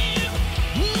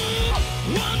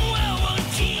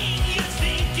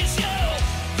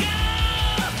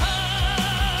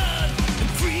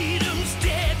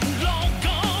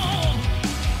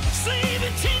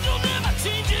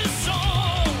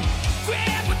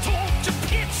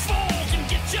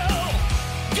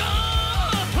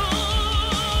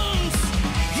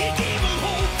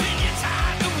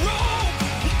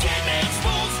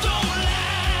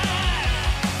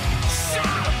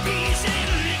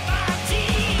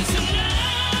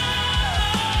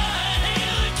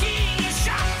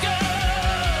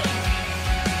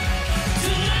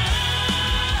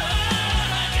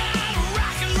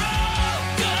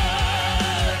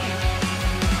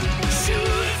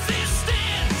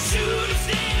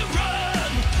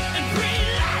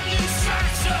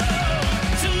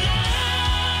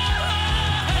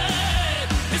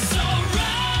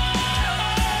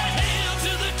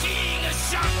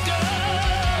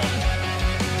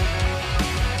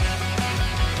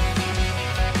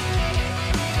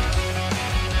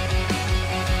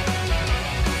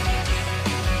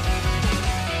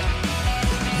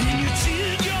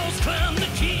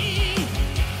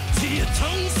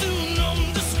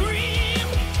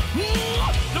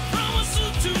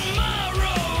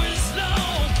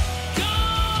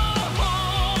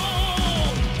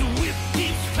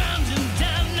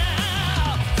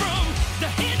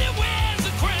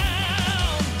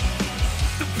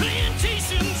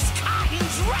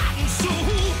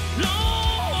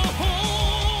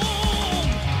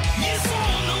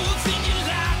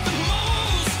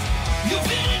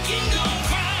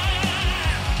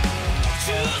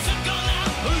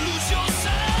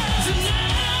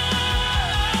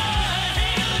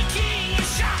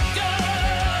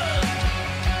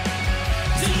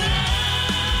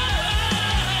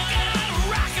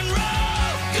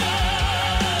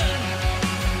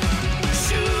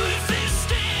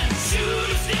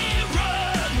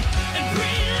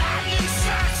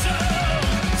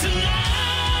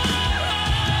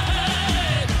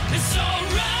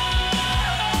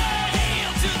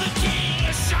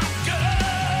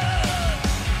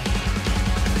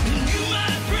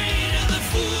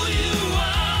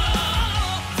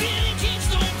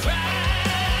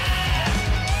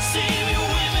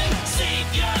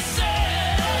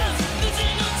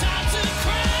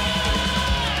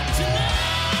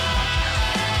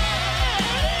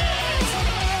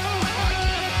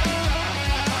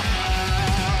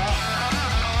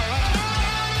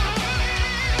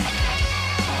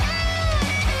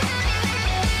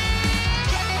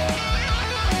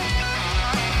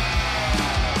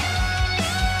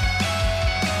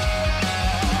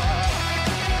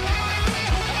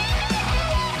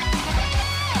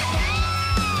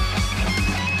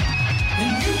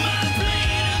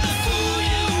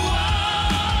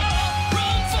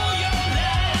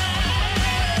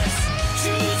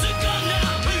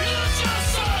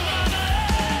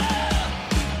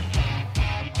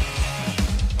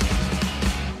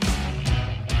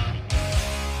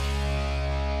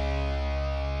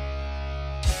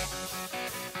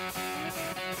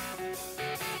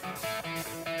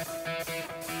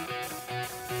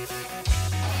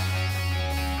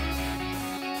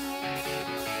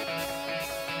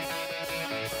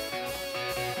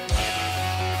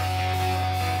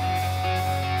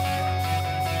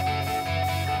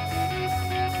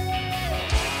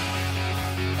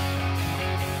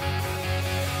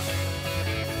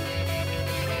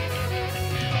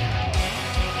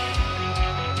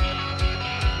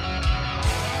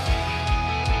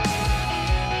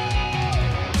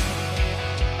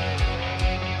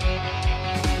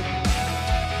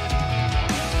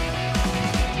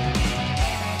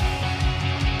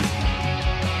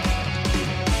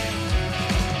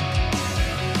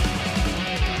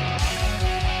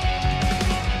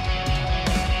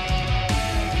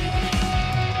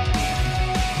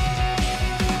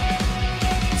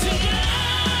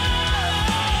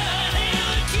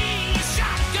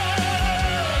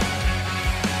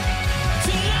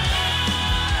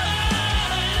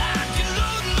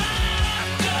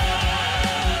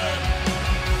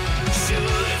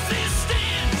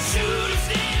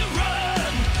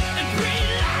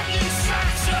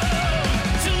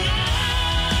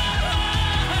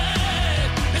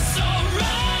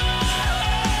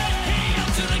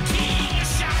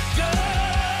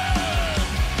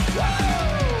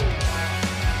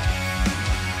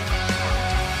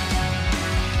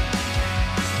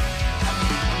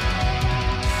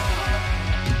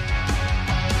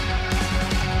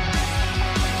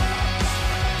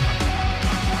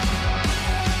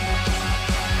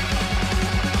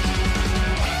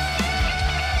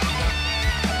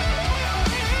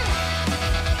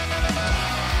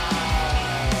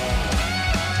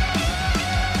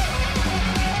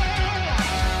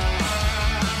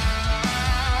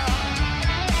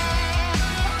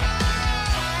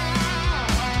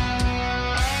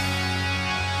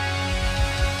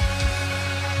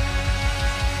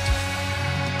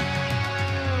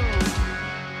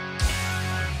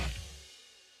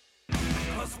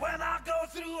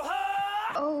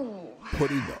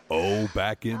 putting the O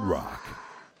back in rock.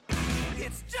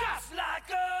 It's just like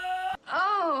a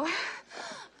Oh.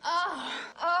 Oh.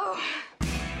 Oh.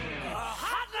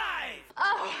 hot knife.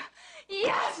 Oh.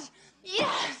 Yes.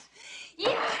 Yes.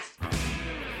 Yes.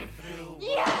 Yes.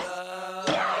 Yes.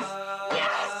 Yes.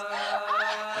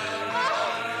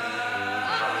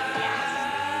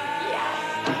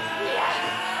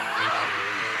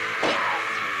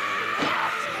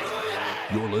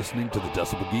 You're listening to the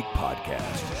Decibel Geek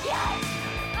Podcast.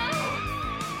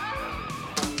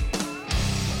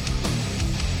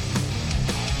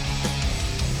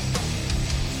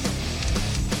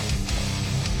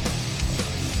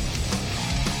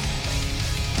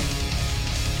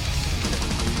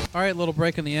 All right, little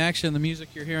break in the action. The music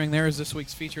you're hearing there is this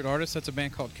week's featured artist. That's a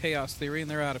band called Chaos Theory,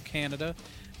 and they're out of Canada.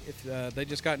 If they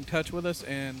just got in touch with us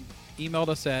and emailed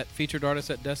us at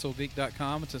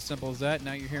featuredartist@decibelgeek.com. It's as simple as that.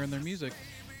 Now you're hearing their music.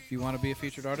 If you want to be a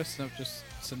featured artist, just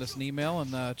send us an email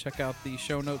and check out the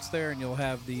show notes there, and you'll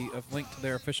have the link to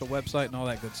their official website and all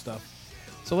that good stuff.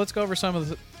 So let's go over some of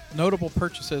the notable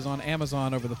purchases on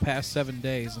Amazon over the past 7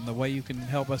 days. And the way you can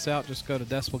help us out, just go to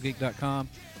decibelgeek.com.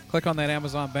 Click on that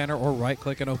Amazon banner or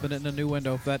right-click and open it in a new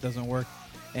window if that doesn't work.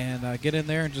 And get in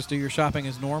there and just do your shopping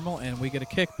as normal, and we get a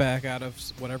kickback out of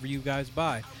whatever you guys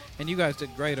buy. And you guys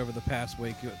did great over the past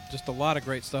week. Just a lot of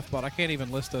great stuff, but I can't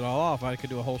even list it all off. I could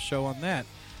do a whole show on that.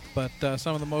 But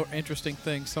some of the more interesting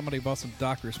things, somebody bought some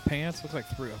Dockers pants. Looks like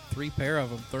three pair of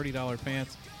them, $30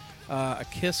 pants. A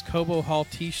Kiss Cobo Hall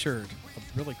t-shirt, a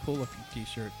really cool-looking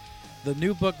t-shirt. The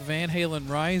new book, Van Halen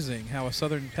Rising, How a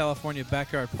Southern California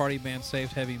Backyard Party Band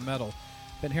Saved Heavy Metal.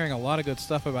 Been hearing a lot of good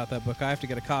stuff about that book. I have to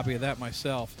get a copy of that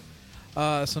myself.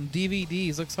 Some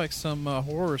DVDs. Looks like some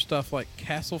horror stuff like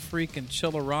Castle Freak and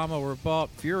Chillerama were bought.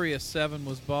 Furious 7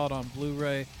 was bought on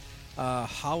Blu-ray.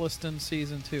 Holliston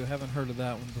Season 2. Haven't heard of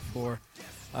that one before.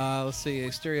 Let's see.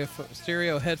 A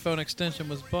stereo headphone extension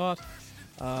was bought.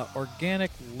 Organic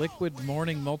Liquid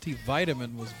Morning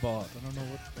Multivitamin was bought. I don't know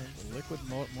what Liquid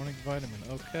Morning Vitamin.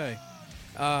 Okay.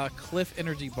 Cliff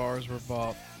Energy Bars were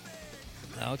bought.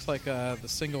 Looks like the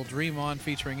single Dream On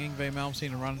featuring Yngwie Malmsteen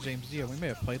and Ronald James Dio. We may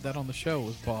have played that on the show.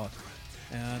 Was bought.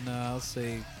 And let's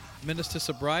see. Menace to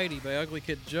Sobriety by Ugly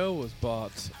Kid Joe was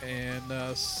bought.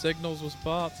 And Signals was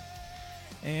bought.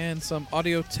 And some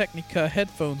Audio-Technica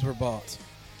headphones were bought.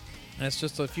 And that's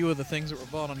just a few of the things that were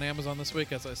bought on Amazon this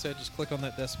week. As I said, just click on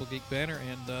that Decibel Geek banner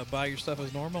and buy your stuff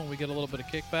as normal, and we get a little bit of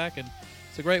kickback. And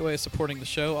it's a great way of supporting the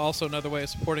show. Also, another way of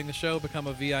supporting the show, become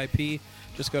a VIP.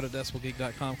 Just go to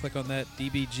decibelgeek.com, click on that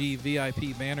DBG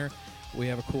VIP banner. We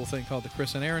have a cool thing called the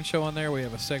Chris and Aaron Show on there. We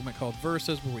have a segment called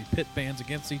Versus where we pit bands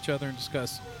against each other and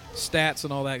discuss stats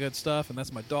and all that good stuff. And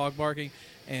that's my dog barking.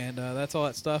 And that's all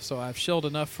that stuff. So I've shilled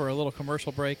enough for a little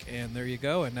commercial break. And there you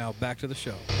go. And now back to the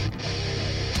show.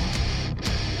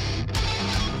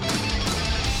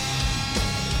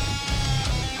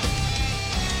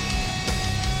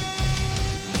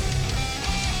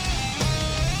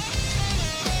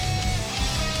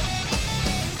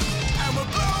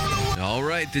 All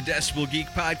right, the Decibel Geek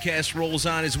Podcast rolls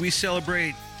on as we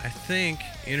celebrate, I think,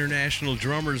 International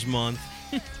Drummers Month.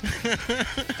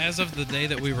 As of the day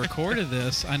that we recorded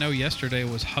this, I know yesterday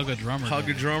was Hug a Drummer Hug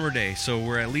Day. a Drummer Day, so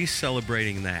we're at least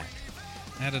celebrating that.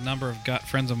 I had a number of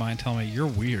friends of mine tell me, you're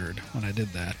weird when I did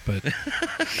that, but...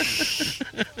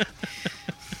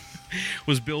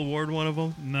 Was Bill Ward one of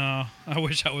them? No, I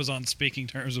wish I was on speaking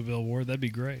terms with Bill Ward. That'd be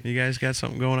great. You guys got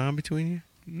something going on between you?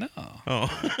 No.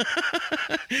 Oh.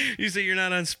 You say you're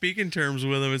not on speaking terms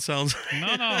with him, it sounds like.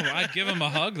 No, I'd give him a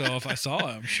hug, though, if I saw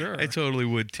him, sure. I totally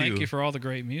would, too. Thank you for all the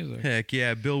great music. Heck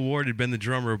yeah, Bill Ward had been the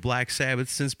drummer of Black Sabbath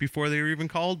since before they were even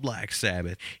called Black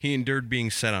Sabbath. He endured being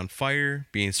set on fire,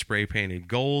 being spray-painted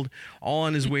gold, all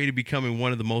on his way to becoming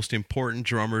one of the most important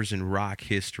drummers in rock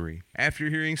history. After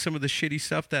hearing some of the shitty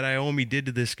stuff that Iommi did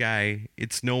to this guy,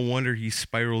 it's no wonder he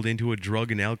spiraled into a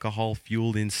drug and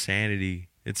alcohol-fueled insanity.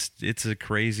 It's a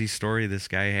crazy story this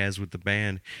guy has with the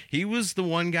band. He was the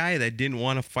one guy that didn't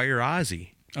want to fire Ozzy.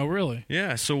 Oh, really?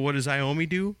 Yeah, so what does Iommi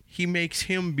do? He makes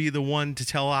him be the one to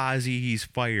tell Ozzy he's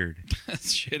fired.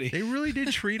 That's shitty. They really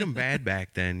did treat him bad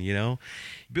back then, you know?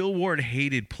 Bill Ward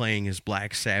hated playing his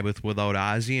Black Sabbath without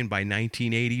Ozzy, and by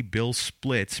 1980, Bill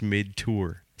splits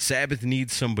mid-tour. Sabbath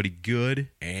needs somebody good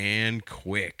and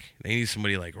quick. They need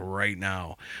somebody like right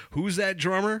now. Who's that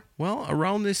drummer? Well,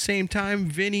 around this same time,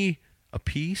 Vinny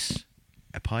Appice?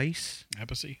 We'll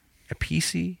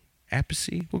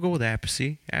go with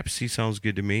Appice. Appice sounds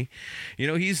good to me. You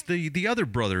know, he's the other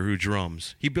brother who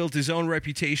drums. He built his own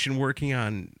reputation working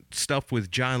on stuff with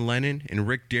John Lennon and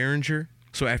Rick Derringer.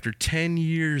 So after 10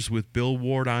 years with Bill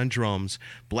Ward on drums,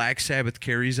 Black Sabbath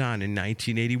carries on in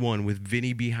 1981 with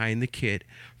Vinny behind the kit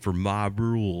for Mob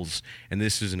Rules. And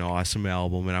this is an awesome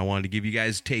album, and I wanted to give you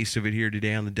guys a taste of it here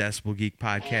today on the Decibel Geek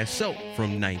Podcast. So,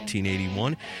 from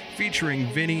 1981,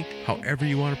 featuring Vinny, however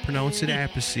you want to pronounce it,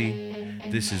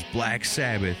 Appice, this is Black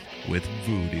Sabbath with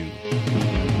Voodoo.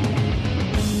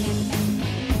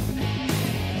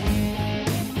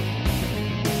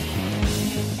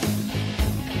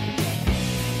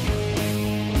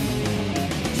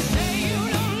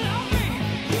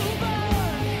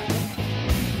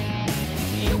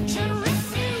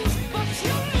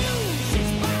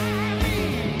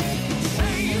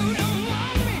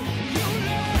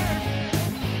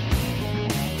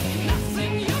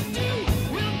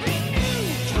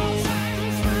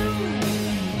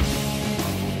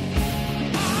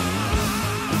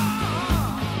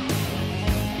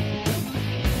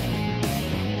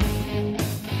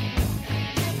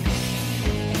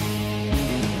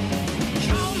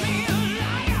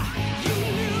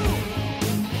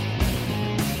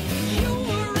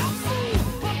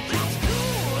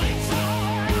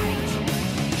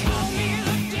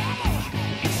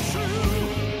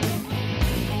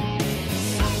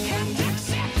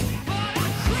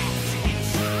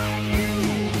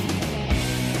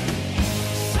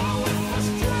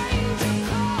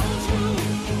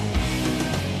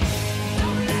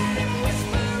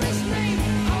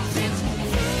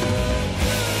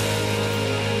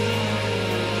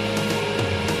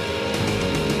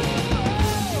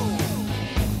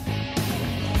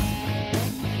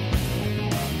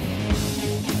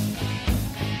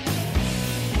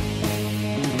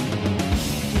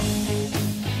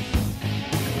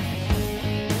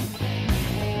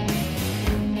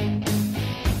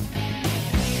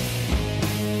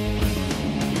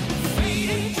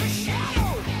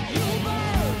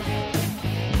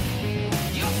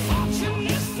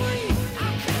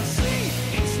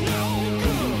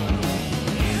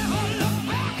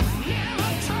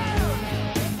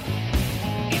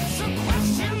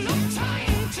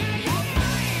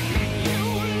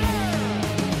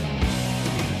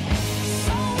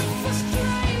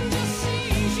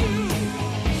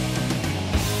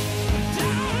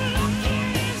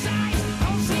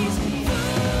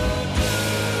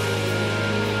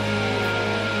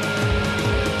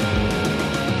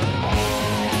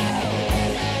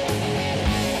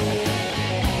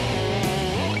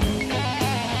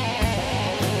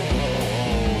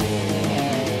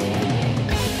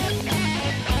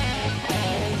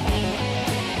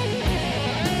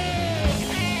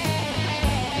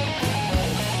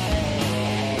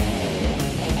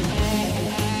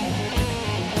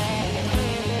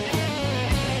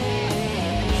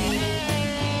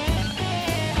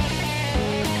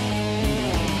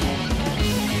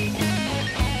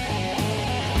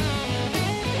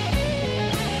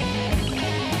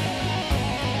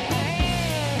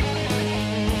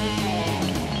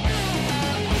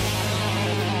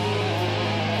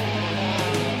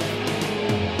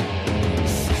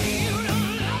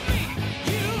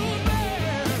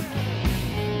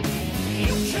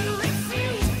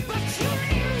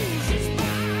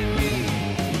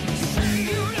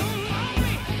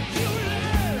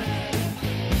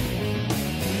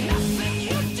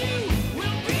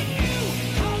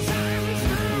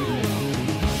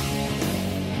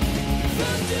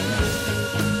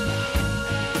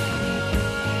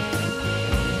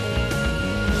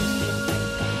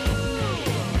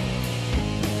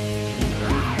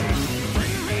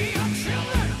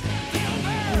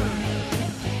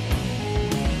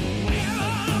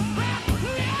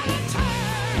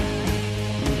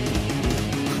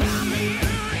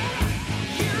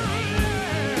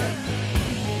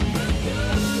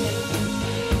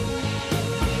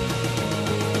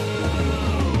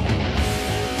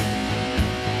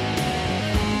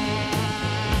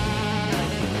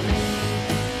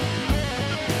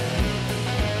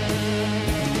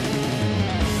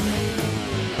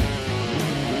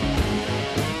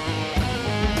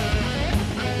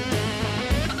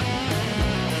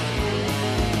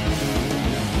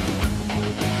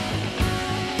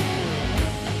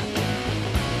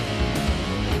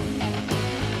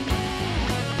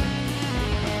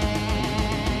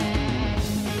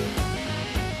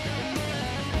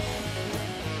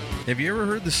 Have you ever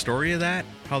heard the story of that?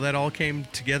 How that all came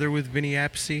together with Vinny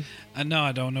Appice? No,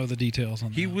 I don't know the details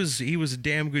on He that. was a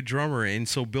damn good drummer, and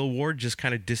so Bill Ward just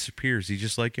kind of disappears. He's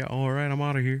just like, yeah, all right, I'm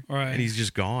out of here. Right. And he's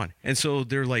just gone. And so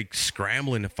they're like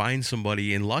scrambling to find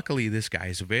somebody, and luckily this guy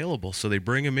is available. So they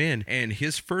bring him in, and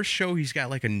his first show, he's got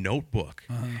like a notebook,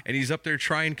 and he's up there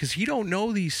trying, because he don't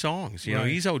know these songs. You know,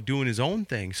 Right. he's out doing his own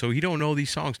thing, so he don't know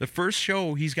these songs. The first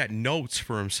show, he's got notes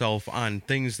for himself on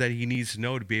things that he needs to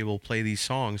know to be able to play these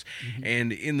songs.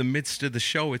 And in the midst of the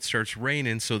show, it starts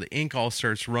raining, so the ink all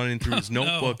starts running through his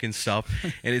notebook and stuff,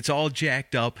 and it's all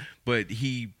jacked up, but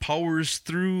he powers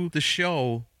through the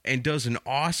show and does an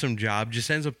awesome job,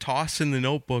 just ends up tossing the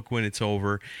notebook when it's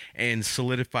over and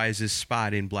solidifies his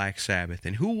spot in Black Sabbath.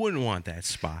 And who wouldn't want that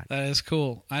spot? That is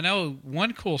cool. I know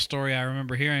one cool story I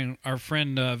remember hearing. Our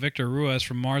friend Victor Ruiz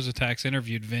from Mars Attacks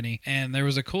interviewed Vinny, and there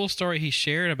was a cool story he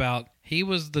shared about he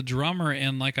was the drummer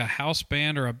in like a house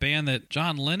band or a band that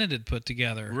John Lennon had put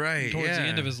together Right, towards the yeah.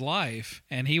 end of his life.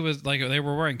 And he was like, they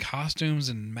were wearing costumes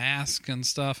and masks and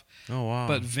stuff. Oh, wow.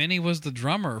 But Vinny was the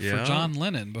drummer Yeah. for John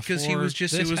Lennon before Because he was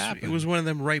just, this it happened. was one of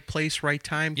them right place, right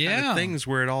time kind Yeah. of things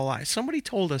where it all, somebody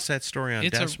told us that story on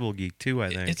It's a- Decibel Geek too, I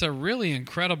think. It's a really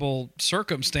incredible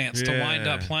circumstance to wind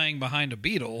up Yeah. playing behind a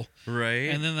Beatle. right?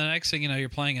 And then the next thing you know, you're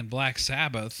playing in Black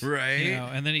Sabbath. Right. You know,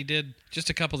 and then he did, just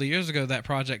a couple of years ago, that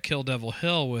project Kill Devil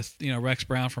Hill with, Rex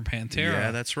Brown from Pantera.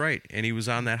 Yeah, that's right. And he was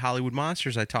on that Hollywood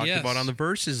Monsters I talked Yes. about on the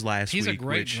Verses last He's week. a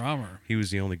great which drummer. He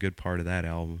was the only good part of that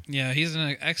album. Yeah, he's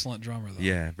an excellent drummer, though.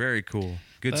 Yeah, very cool.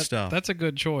 Good stuff. That's a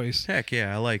good choice. Heck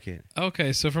yeah, I like it.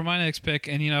 Okay, so for my next pick,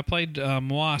 and I played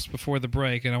Wasp before the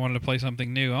break, and I wanted to play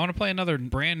something new. I want to play another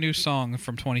brand new song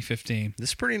from 2015. This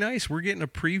is pretty nice. We're getting a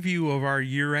preview of our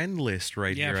year-end list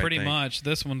right here. Yeah, I pretty think. much.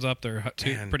 This one's up there,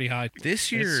 Man, pretty high.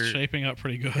 this year it's shaping up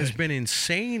pretty good. has been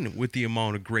insane with the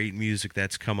amount of great music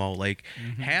that's come out. Like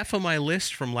half of my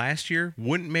list from last year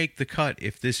wouldn't make the cut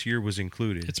if this year was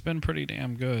included. It's been pretty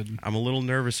damn good. I'm a little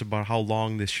nervous about how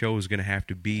long this show is going to have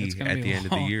to be It's gonna at be the end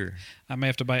of the long. year. I may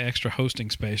have to buy extra hosting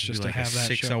space just Be to like have a that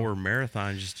 6-hour show.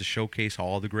 marathon just to showcase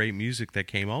all the great music that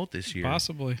came out this year.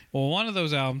 Possibly. Well, one of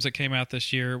those albums that came out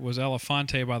this year was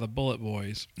Elefante by the Bullet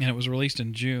Boys, and it was released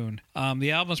in June.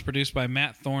 The album was produced by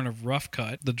Matt Thorne of Rough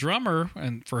Cut. The drummer,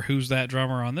 and for Who's That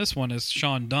Drummer on this one, is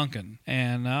Sean Duncan.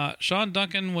 And Sean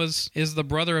Duncan is the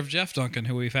brother of Jeff Duncan,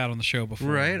 who we've had on the show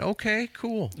before. Right? Okay,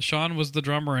 cool. Sean was the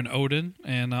drummer in Odin,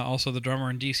 and also the drummer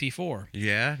in DC4.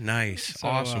 Yeah, nice. So,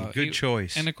 awesome. Good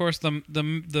choice. And of course,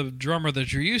 the drummer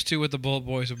that you're used to with the Bullet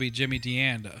Boys would be Jimmy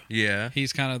DeAnda. yeah.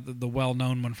 He's kind of the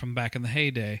well-known one from back in the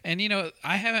heyday. And,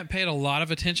 I haven't paid a lot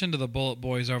of attention to the Bullet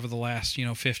Boys over the last,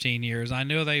 15 years. I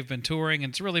know they've been touring,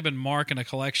 and it's really been Mark and a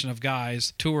collection of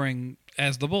guys touring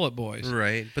as the Bullet Boys.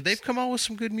 Right. But they've come out with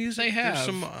some good music. They have. There's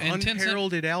some And 10 Cent-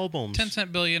 unheralded albums. 10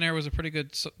 Cent Billionaire was a pretty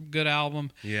good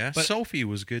album. Yeah. But- Sophie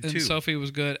was good And too. Sophie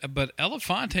was good, but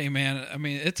Elefante, man, I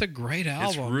mean, it's a great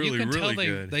album. really, you can tell really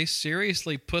good. they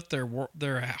seriously put their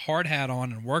hard hat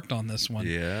on and worked on this one.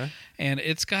 Yeah. And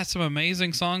it's got some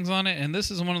amazing songs on it. And this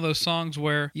is one of those songs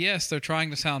where, yes, they're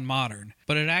trying to sound modern,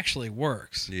 but it actually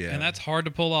works. Yeah. And that's hard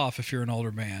to pull off if you're an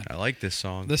older band. I like this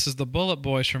song. This is the Bullet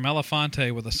Boys from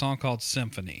Elefante with a song called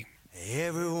Symphony.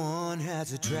 Everyone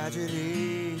has a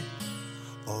tragedy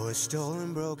or a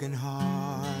stolen broken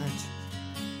heart.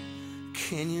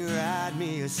 Can you write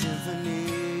me a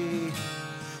symphony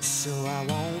so I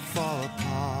won't fall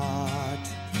apart?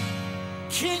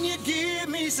 Can you give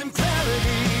me some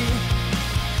clarity?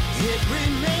 It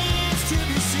remains to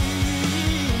be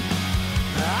seen.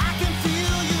 I can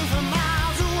feel you from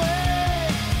miles away,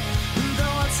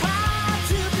 though it's hard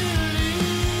to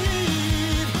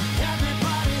believe.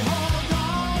 Everybody hold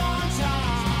on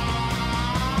tight.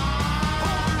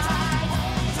 Hold tight,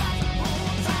 hold tight,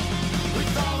 hold tight.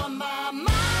 With all of my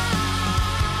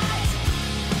might.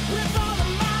 With all of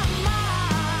my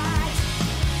might.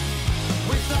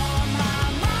 With all of my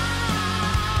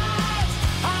might.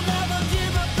 I'll never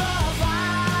give up the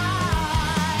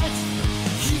fight.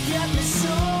 You get me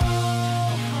so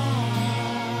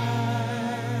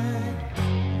high.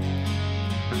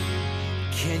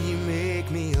 Can you make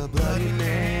me a bloody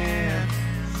man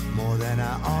more than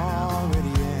I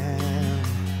already am?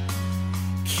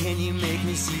 Can you make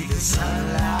me see the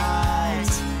sunlight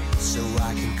so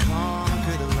I can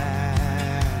conquer the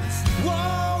lands?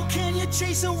 Whoa, can you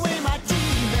chase away my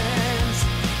demons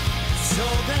so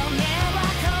they'll never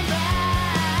come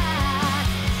back?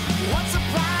 What's the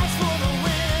prize for the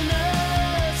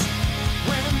winners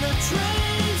when the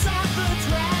train's off the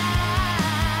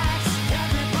tracks?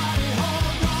 Everybody hold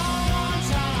on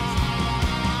tight.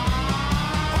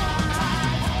 Hold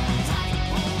tight, hold tight,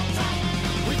 hold tight.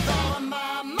 With all of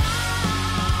my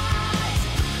might.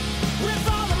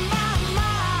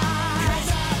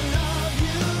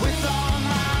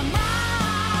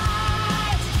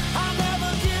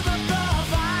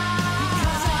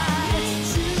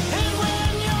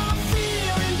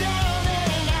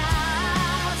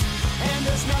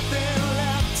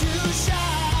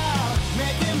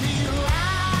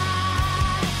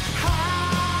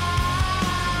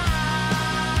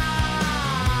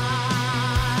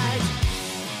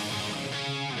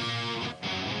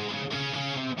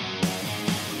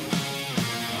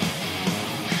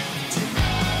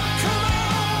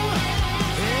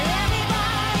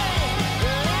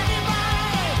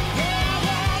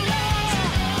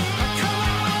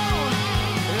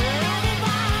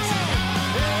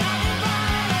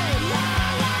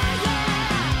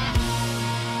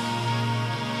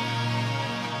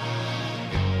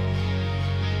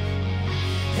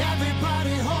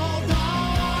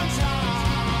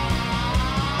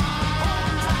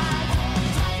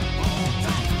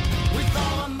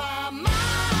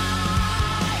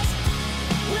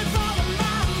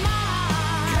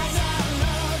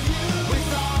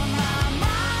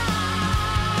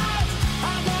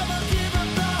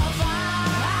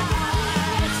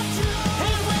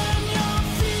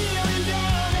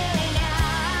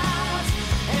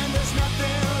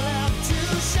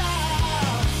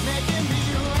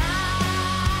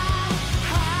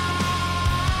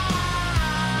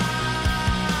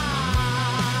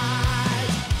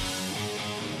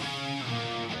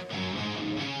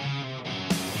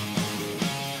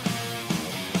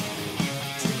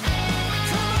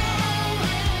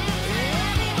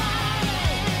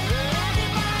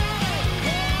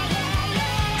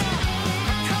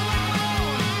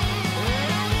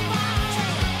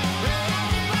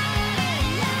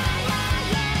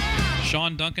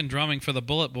 Ron Duncan drumming for the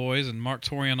Bullet Boys and Mark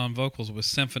Torian on vocals with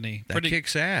Symphony. That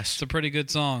kicks ass. It's a pretty good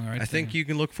song, right? I think you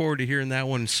can look forward to hearing that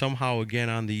one somehow again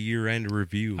on the year-end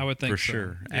review. I would think for so.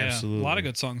 sure. Yeah, Absolutely. a lot of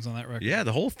good songs on that record. Yeah,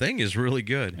 the whole thing is really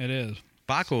good. It is.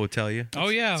 Baco will tell you. Oh,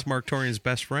 yeah. It's Mark Torian's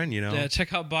best friend, you know. Yeah,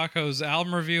 check out Baco's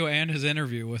album review and his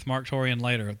interview with Mark Torian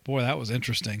later. Boy, that was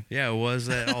interesting. Yeah, it was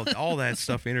all that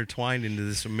stuff intertwined into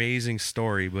this amazing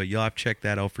story, but you'll have to check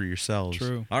that out for yourselves.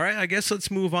 True. All right, I guess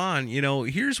let's move on. You know,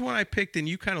 here's one I picked, and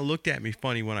you kind of looked at me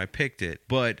funny when I picked it,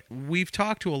 but we've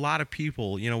talked to a lot of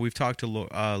people. You know, we've talked to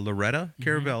Loretta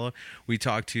Caravella. We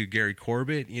talked to Gary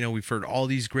Corbett. You know, we've heard all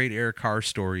these great Eric Carr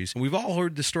stories. And we've all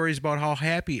heard the stories about how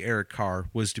happy Eric Carr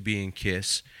was to be in Kiss.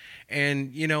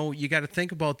 And, you know, you got to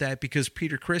think about that because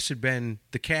Peter Criss had been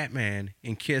the Catman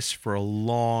in Kiss for a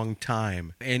long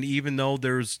time. And even though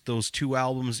there's those 2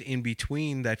 albums in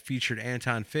between that featured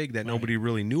Anton Fig that nobody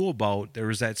really knew about, there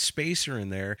was that spacer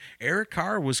in there. Eric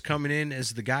Carr was coming in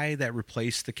as the guy that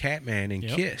replaced the Catman in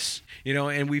Kiss. You know,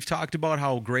 and we've talked about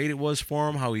how great it was for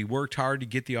him, how he worked hard to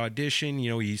get the audition. You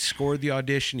know, he scored the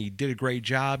audition. He did a great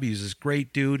job. He's this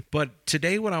great dude. But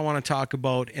today what I want to talk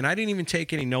about, and I didn't even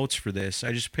take any notes for this.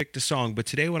 I just picked a song, but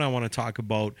today what I want to talk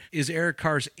about is Eric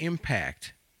Carr's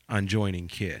impact on joining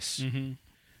Kiss. Mm-hmm.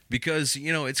 Because,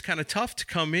 you know, it's kind of tough to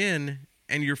come in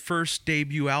and your first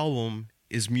debut album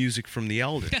is music from the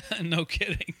Elder. No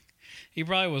kidding. He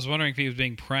probably was wondering if he was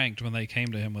being pranked when they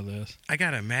came to him with this. I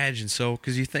got to imagine so,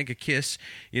 because you think of Kiss,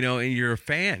 you know, and you're a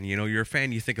fan. You know, you're a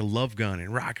fan, you think of Love Gun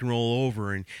and Rock and Roll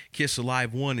Over and Kiss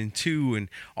Alive 1 and 2 and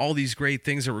all these great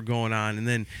things that were going on. And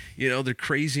then, you know, the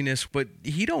craziness, but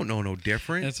he don't know no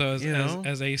different. And so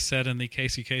as Ace said in the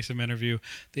Casey Kasem interview,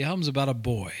 the album's about a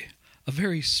boy, a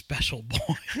very special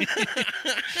boy.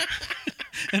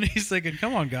 And he's thinking,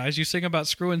 come on, guys, you sing about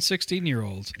screwing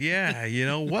 16-year-olds. Yeah, you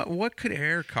know, what could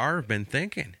Eric Carr have been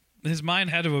thinking? His mind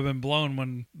had to have been blown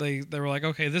when they were like,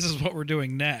 okay, this is what we're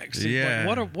doing next. Yeah.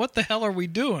 Like, what the hell are we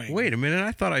doing? Wait a minute,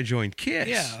 I thought I joined Kiss.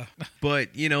 Yeah.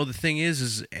 But, you know, the thing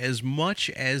is as much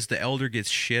as The Elder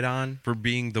gets shit on for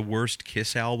being the worst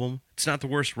Kiss album, it's not the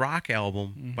worst rock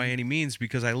album by any means,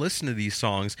 because I listen to these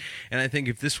songs and I think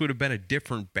if this would have been a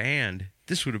different band,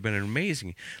 this would have been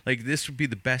amazing. Like, this would be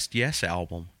the best Yes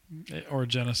album. Or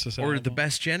Genesis album. Or the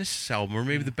best Genesis album, or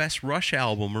maybe the best Rush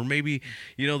album, or maybe,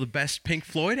 you know, the best Pink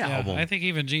Floyd album. I think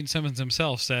even Gene Simmons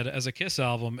himself said, as a Kiss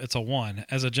album, it's a 1.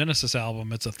 As a Genesis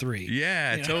album, it's a 3.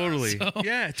 Yeah, totally.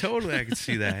 Yeah, totally. I could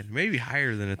see that. Maybe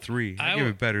higher than a 3. I'd give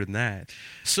it better than that.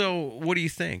 So what do you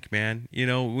think, man? You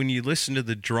know, when you listen to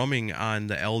the drumming on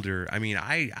The Elder, I mean,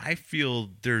 I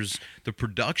feel there's the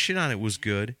production on it was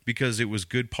good because it was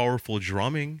good, powerful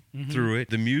drumming through it.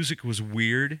 The music was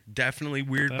weird, definitely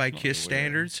weird by Kiss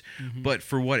standards, but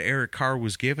for what Eric Carr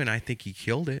was given, I think he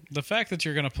killed it. The fact that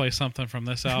you're going to play something from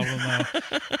this album,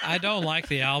 though, I don't like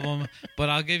the album, but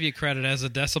I'll give you credit as a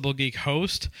Decibel Geek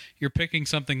host. You're picking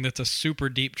something that's a super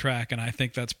deep track, and I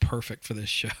think that's perfect for this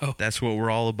show. That's what we're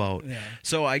all about. Yeah.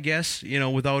 So I guess, you know,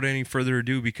 without any further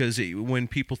ado, because when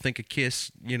people think of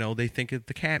Kiss, you know, they think of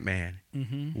the Catman.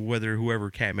 Whoever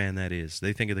Catman that is,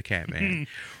 they think of the Catman.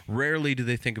 Rarely do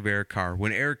they think of Eric Carr.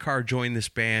 When Eric Carr joined this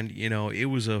band, you know, it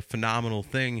was a phenomenal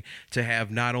thing to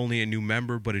have not only a new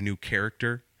member but a new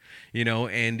character. You know,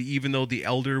 and even though The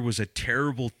Elder was a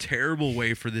terrible, terrible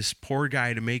way for this poor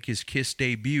guy to make his Kiss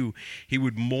debut, he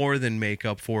would more than make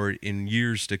up for it in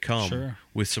years to come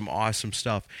with some awesome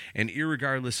stuff. And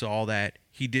irregardless of all that,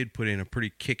 he did put in a pretty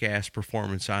kick-ass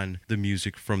performance on the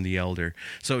music from The Elder.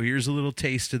 So here's a little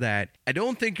taste of that. I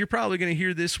don't think you're probably going to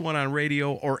hear this one on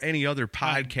radio or any other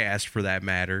podcast for that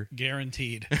matter.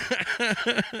 Guaranteed.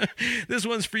 This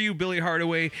one's for you, Billy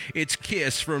Hardaway. It's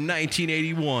Kiss from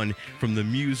 1981 from the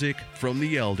music from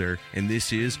The Elder, and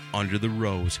this is Under the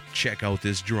Rose. Check out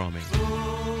this drumming.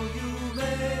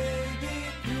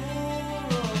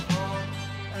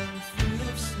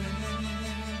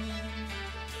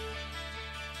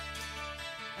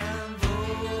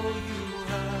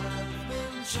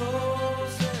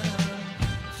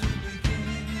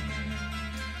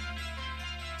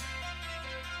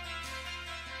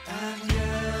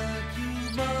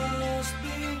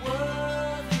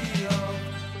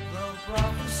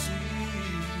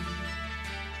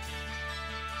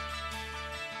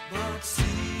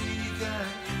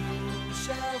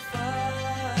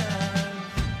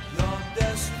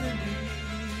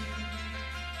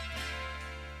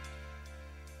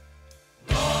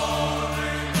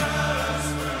 Loneliness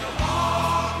will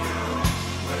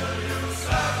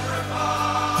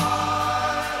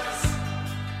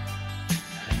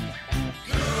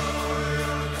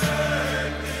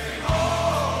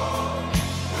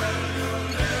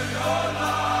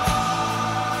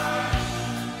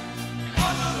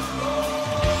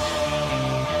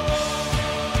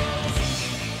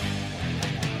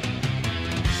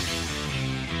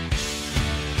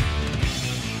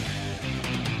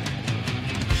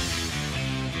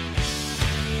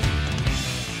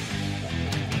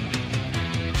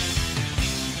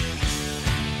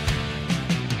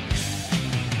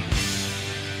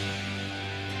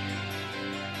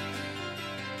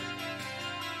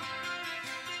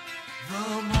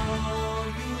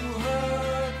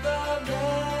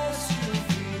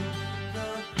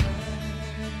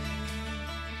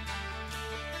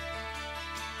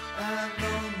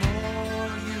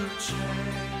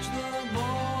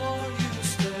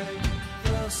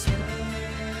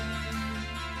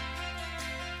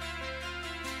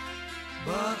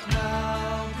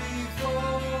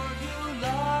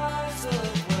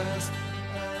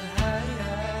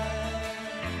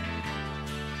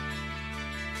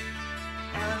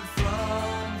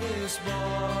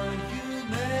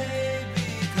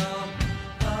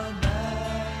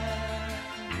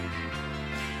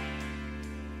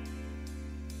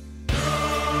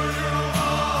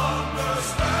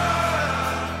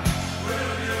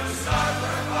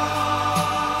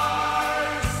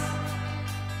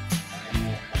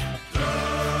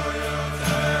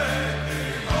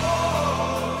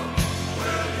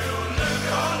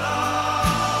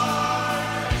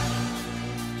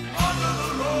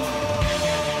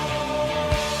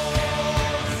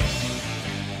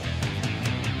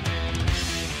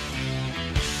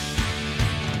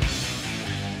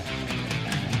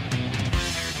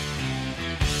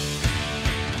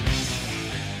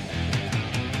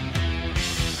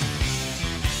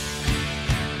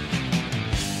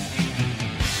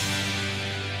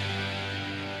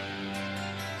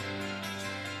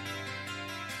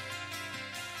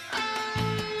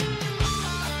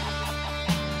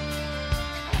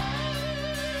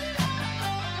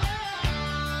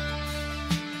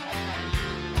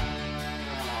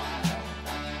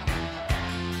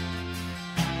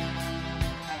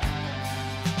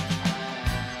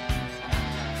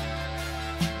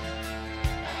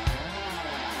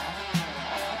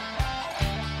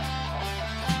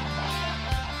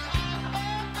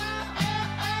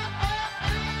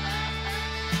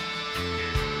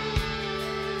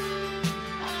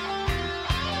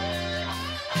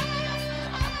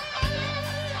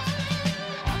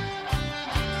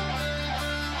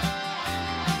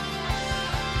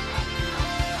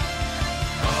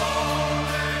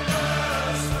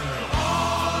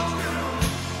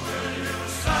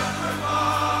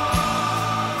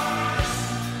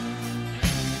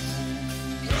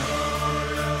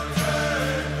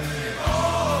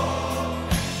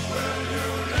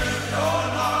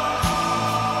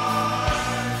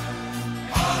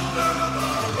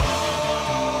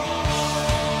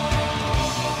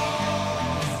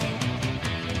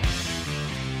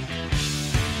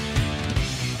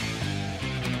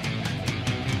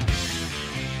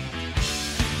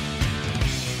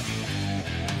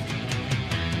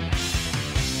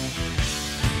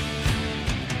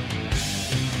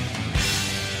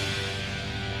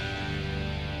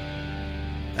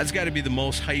That's got to be the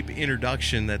most hype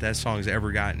introduction that song's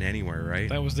ever gotten anywhere, right?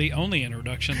 That was the only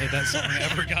introduction that song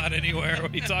ever got anywhere.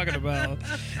 What are you talking about?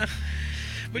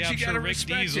 But I'm you sure gotta Rick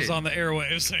respect Dees it. was on the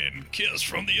airwaves saying "Kiss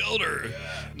from the Elder."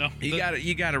 No,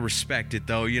 You gotta respect it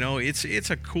though. You know, it's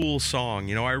a cool song.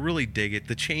 You know, I really dig it.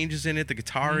 The changes in it, the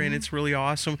guitar in it's really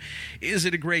awesome. Is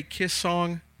it a great Kiss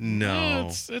song?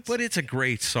 No, but it's a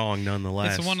great song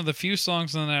nonetheless. It's one of the few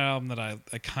songs on that album that I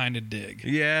kind of dig.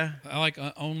 Yeah, I like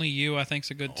 "Only You." I think's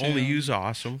a good tune. Only You's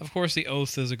awesome. Of course, "The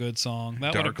Oath" is a good song.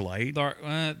 That Dark Light.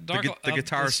 The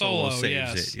guitar solo saves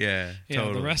yes. it. Yeah,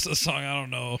 totally. The rest of the song, I don't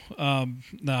know.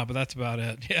 No, but that's about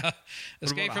it. Yeah,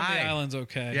 Escape from the Island's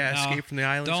okay. Yeah, No, Escape from the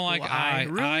Island's don't like cool. I.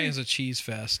 Really? I is a cheese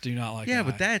fest. Do not like. Yeah, I.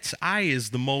 but that's I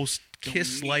is the most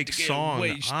Kiss-like song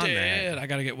on that. I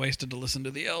got to get wasted to listen to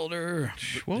the Elder.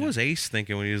 What was Ace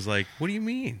thinking when he was like, "What do you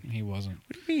mean?" He wasn't.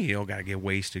 What do you mean you don't gotta get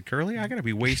wasted, Curly? I gotta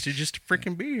be wasted just to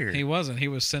freaking be here. He wasn't. He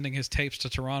was sending his tapes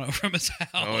to Toronto from his house.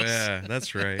 Oh yeah,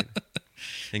 that's right.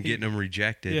 And getting them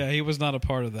rejected. Yeah, he was not a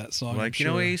part of that song. Like, I'm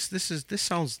sure. Ace, this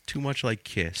sounds too much like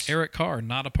Kiss. Eric Carr,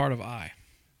 not a part of I.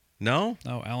 No?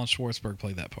 No, Alan Schwartzberg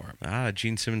played that part.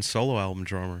 Gene Simmons solo album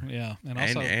drummer. Yeah, and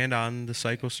also and on the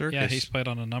Psycho Circus. Yeah, he's played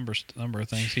on a number of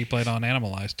things. He played on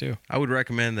Animalized too. I would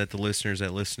recommend that the listeners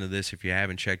that listen to this, if you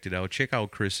haven't checked it out, check out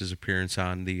Chris's appearance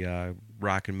on the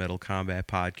Rock and Metal Combat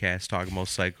podcast talking about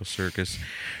Psycho Circus.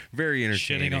 Very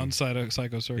entertaining. Shitting on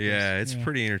Psycho Circus. Yeah, it's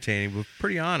pretty entertaining, but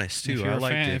pretty honest too. I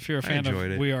liked it. If you're a fan of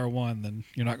it. We Are One, then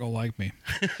you're not gonna like me.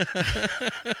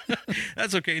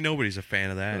 That's okay. Nobody's a fan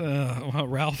of that. Well,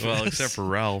 Ralph. Well, is. except for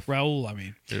Ralph. Raul, I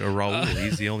mean. Raul.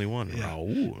 He's the only one. Yeah.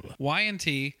 Raul.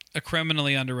 Y&T, a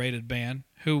criminally underrated band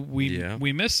who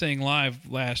we missed seeing live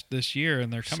this year,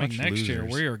 and they're coming Such next year.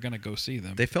 losers. We are going to go see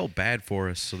them. They felt bad for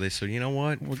us, so they said, you know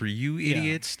what? For you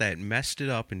idiots that messed it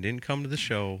up and didn't come to the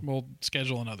show, we'll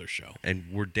schedule another show. And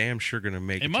we're damn sure going to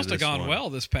make it. It must to have this gone one.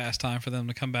 well this past time for them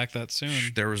to come back that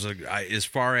soon. There was as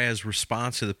far as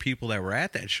response to the people that were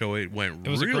at that show, it went It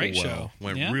was real a great well. show.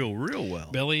 Went Yeah. real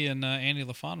well. Billy and Andy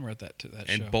LaFon were at that show.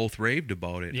 And both raved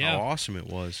about it. Yeah. How awesome it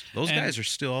was. Those And guys are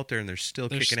still out there and they're still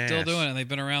kicking ass. They're still doing it. They've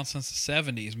been around since the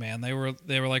 70s, man. They were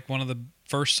like one of the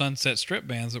first Sunset Strip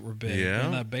bands that were big.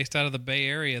 Yeah. And, based out of the Bay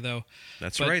Area, though.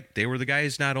 That's right. They were the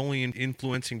guys not only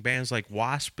influencing bands like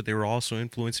Wasp, but they were also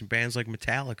influencing bands like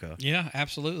Metallica. Yeah,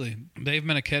 absolutely. Dave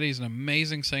Meniketti's an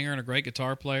amazing singer and a great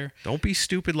guitar player. Don't be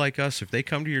stupid like us. If they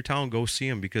come to your town, go see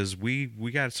them, because we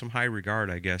got some high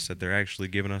regard, I guess, that they're actually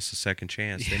giving us a second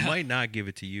chance. Yeah. They might not give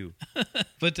it to you.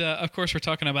 But, of course, we're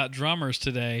talking about drummers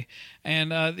today.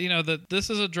 And, this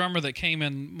is a drummer that came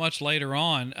in much later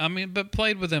on, but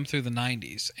played with them through the 90s.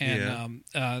 And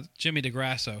Jimmy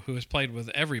DeGrasso, who has played with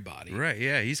everybody. Right,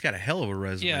 yeah. He's got a hell of a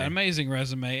resume. Yeah, amazing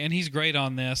resume. And he's great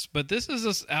on this. But this is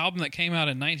this album that came out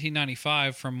in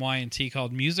 1995 from Y&T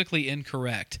called Musically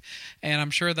Incorrect. And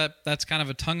I'm sure that's kind of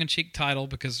a tongue-in-cheek title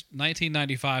because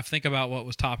 1995, think about what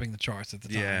was topping the charts at the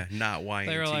time. Yeah, not Y&T.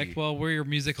 They were like, well, we're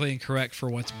musically incorrect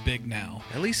for what's big now.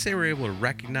 At least they were able to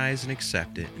recognize and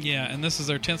accept it. Yeah, and this is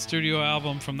their 10th studio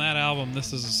album. From that album,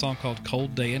 this is a song called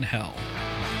Cold Day in Hell.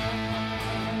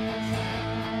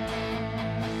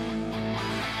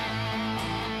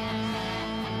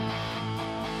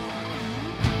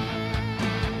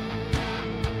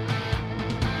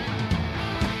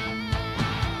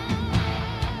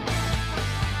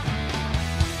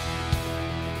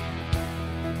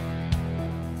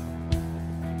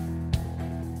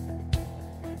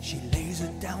 She lays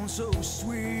it down so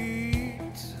sweet,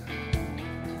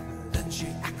 then she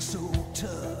acts so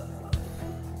tough.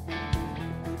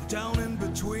 Down in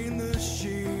between the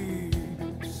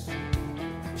sheets,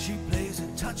 she plays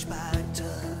it touch by touch.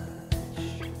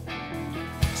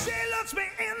 She looks me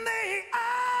in the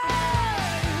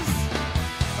eyes,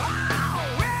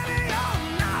 ready or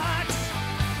not.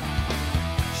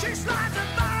 She slides her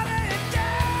body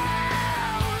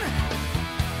down.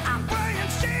 I'm praying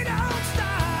she don't stop.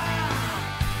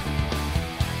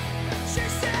 She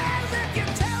says, if you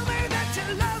tell me that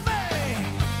you love me,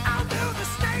 I'll do the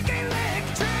snaky leg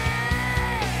trick.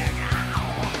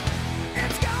 Ow.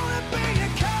 It's gonna be a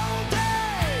cold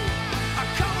day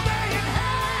in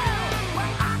hell,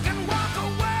 where I can walk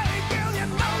away, feel you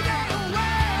know damn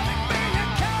well. It'd be a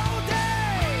cold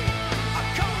day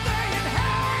in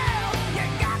hell. You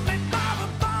got me by the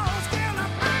balls, till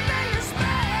I'm under your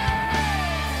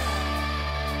spell.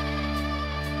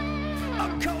 A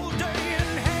cold day in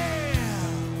hell.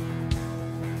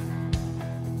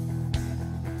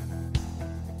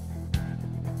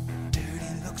 Dirty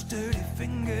looks, dirty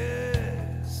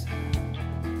fingers,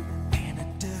 and a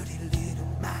dirty little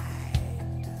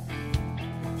mind.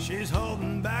 She's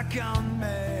holding back on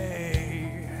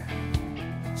me,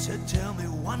 So tell me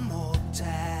one more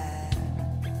time.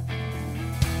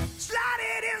 Slide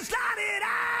it in, slide it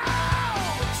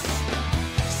out.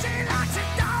 She likes it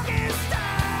doggy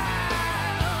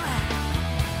style.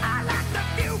 I like the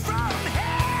view from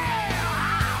here.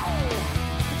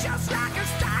 Just like a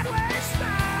sideways smile.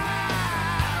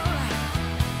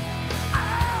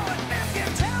 Oh, and if you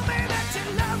tell me that you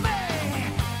love me,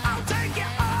 I'll take you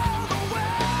all the way.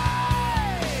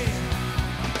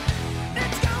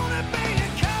 It's gonna be a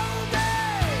cold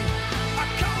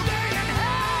day in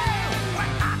hell. When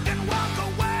I can walk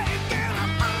away, girl,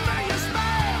 I'm under your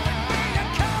spell. It'd be a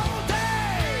cold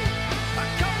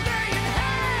day in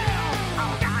hell.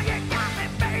 Oh, now you got me,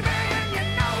 baby, and you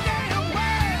know damn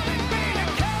well. It'd be a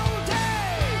cold day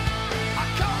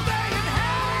in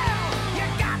hell. You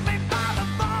got me by the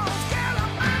balls, girl,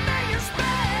 I'm under your spell.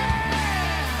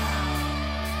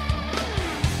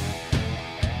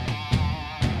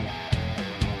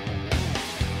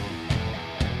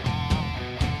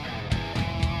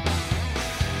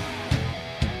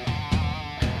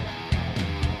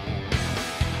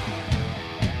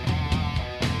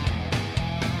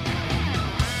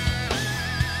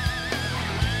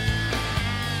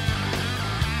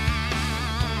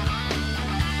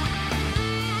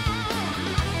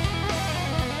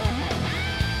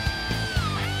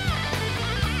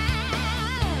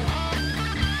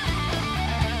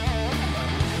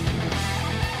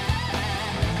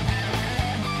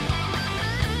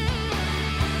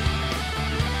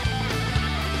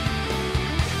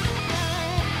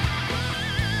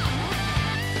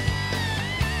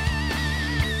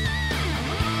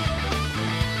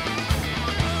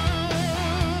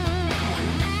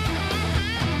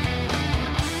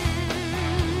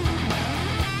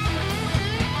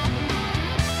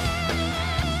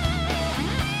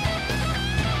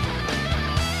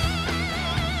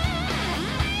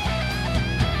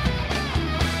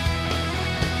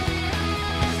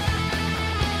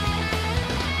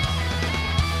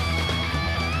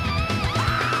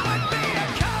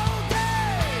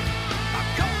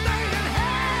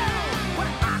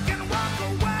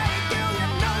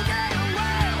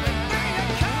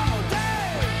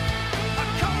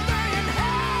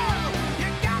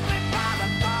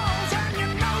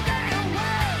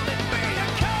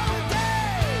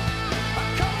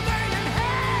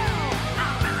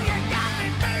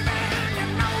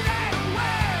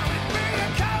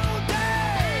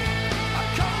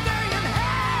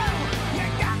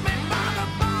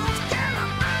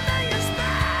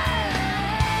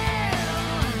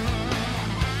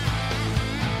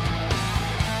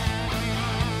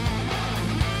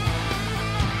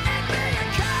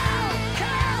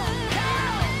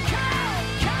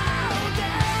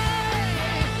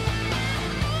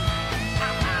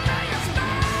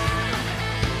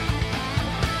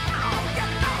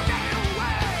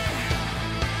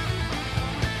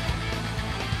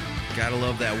 Gotta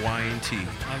love that Y&T.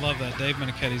 I love that. Dave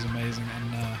Menichetti's amazing,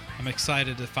 and I'm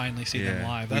excited to finally see them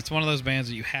live. That's one of those bands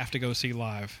that you have to go see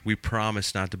live. We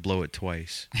promise not to blow it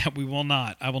twice. We will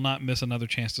not. I will not miss another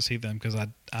chance to see them because I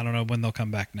don't know when they'll come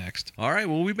back next. All right,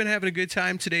 well, we've been having a good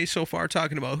time today so far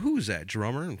talking about who's that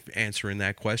drummer and answering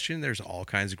that question. There's all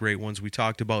kinds of great ones we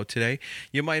talked about today.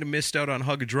 You might have missed out on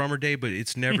Hug a Drummer Day, but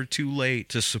it's never too late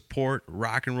to support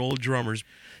rock and roll drummers.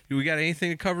 Do we got anything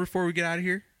to cover before we get out of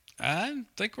here? I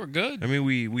think we're good. I mean,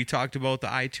 we talked about the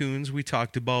iTunes. We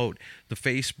talked about the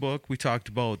Facebook. We talked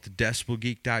about the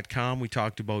DecibelGeek.com. We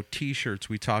talked about T-shirts.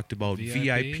 We talked about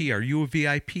VIP. Are you a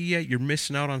VIP yet? You're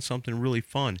missing out on something really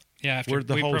fun. Yeah, after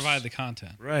we provide the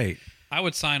content. Right. I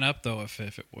would sign up, though, if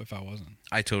I wasn't.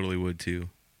 I totally would, too.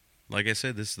 Like I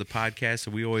said, this is the podcast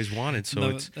that we always wanted, so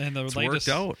it's worked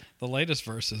out. The latest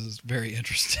verse is very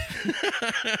interesting.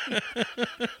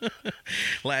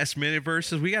 Last minute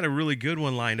verses. We got a really good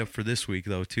one lined up for this week,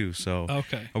 though, too. So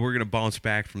okay, we're going to bounce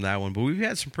back from that one. But we've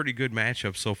had some pretty good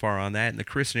matchups so far on that. And the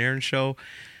Chris and Aaron show,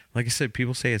 like I said,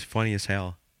 people say it's funny as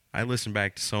hell. I listen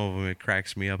back to some of them. It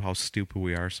cracks me up how stupid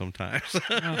we are sometimes.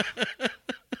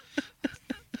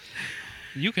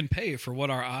 You can pay for what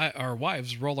our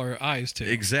wives roll our eyes to.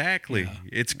 Exactly. Yeah.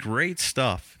 It's great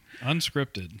stuff.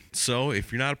 Unscripted. So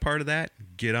if you're not a part of that,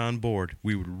 get on board.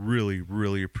 We would really,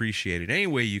 really appreciate it. Any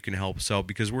way you can help us out,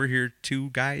 because we're here two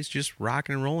guys just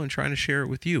rocking and rolling, trying to share it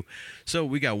with you. So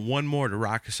we got one more to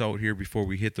rock us out here before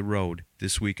we hit the road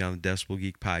this week on the Decibel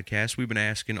Geek podcast. We've been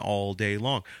asking all day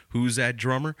long, who's that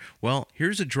drummer? Well,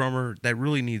 here's a drummer that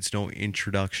really needs no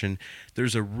introduction.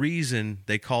 There's a reason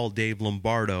they call Dave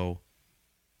Lombardo.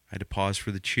 I had to pause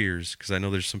for the cheers because I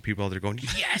know there's some people out there going,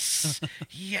 yes,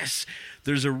 yes.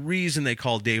 There's a reason they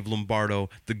call Dave Lombardo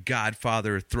the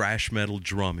godfather of thrash metal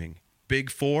drumming.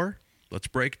 Big Four? Let's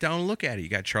break it down and look at it. You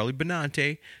got Charlie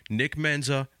Benante, Nick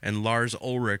Menza, and Lars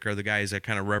Ulrich are the guys that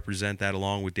kind of represent that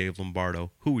along with Dave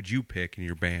Lombardo. Who would you pick in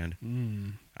your band?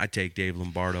 I'd take Dave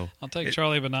Lombardo. I'll take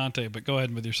Charlie Benante, but go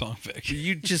ahead with your song pick.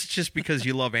 You just because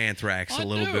you love Anthrax a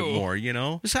little bit more, you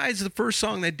know? Besides, the first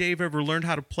song that Dave ever learned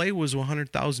how to play was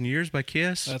 100,000 Years by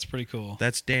Kiss. That's pretty cool.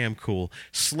 That's damn cool.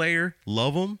 Slayer,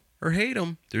 love them or hate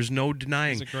him, there's no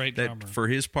denying He's a great that drummer. for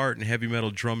his part in heavy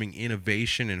metal drumming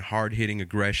innovation and hard-hitting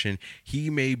aggression, he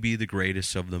may be the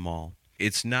greatest of them all.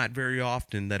 It's not very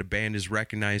often that a band is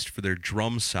recognized for their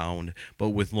drum sound, but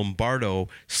with Lombardo,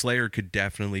 Slayer could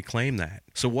definitely claim that.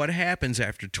 So what happens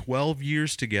after 12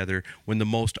 years together when the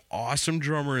most awesome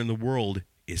drummer in the world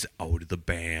is out of the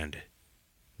band?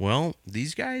 Well,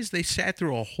 these guys, they sat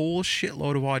through a whole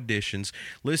shitload of auditions,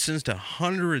 listens to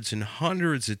hundreds and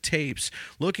hundreds of tapes,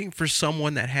 looking for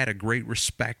someone that had a great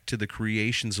respect to the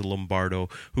creations of Lombardo,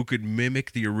 who could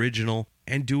mimic the original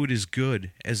and do it as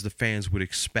good as the fans would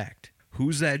expect.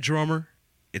 Who's that drummer?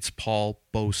 It's Paul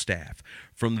Bostaph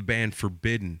from the band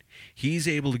Forbidden. He's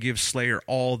able to give Slayer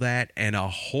all that and a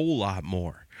whole lot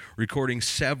more, recording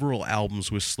several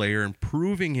albums with Slayer and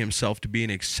proving himself to be an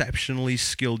exceptionally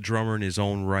skilled drummer in his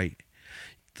own right.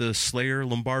 The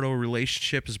Slayer-Lombardo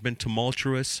relationship has been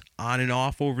tumultuous, on and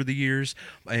off over the years,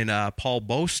 and Paul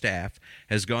Bostaph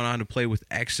has gone on to play with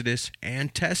Exodus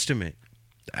and Testament.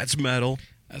 That's metal.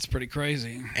 That's pretty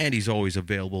crazy. And he's always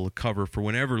available to cover for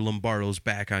whenever Lombardo's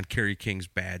back on Kerry King's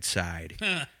bad side.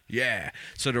 Yeah.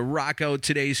 So to rock out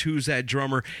today's Who's That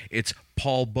Drummer, it's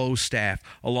Paul Bostaph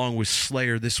along with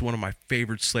Slayer. This is one of my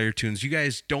favorite Slayer tunes. You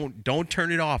guys don't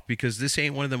turn it off because this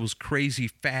ain't one of those crazy,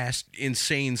 fast,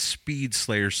 insane speed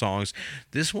Slayer songs.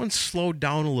 This one's slowed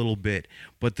down a little bit,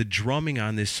 but the drumming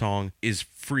on this song is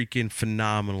freaking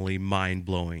phenomenally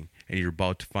mind-blowing. And you're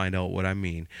about to find out what I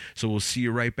mean. So we'll see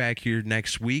you right back here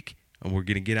next week. And we're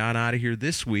going to get on out of here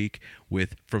this week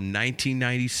with, from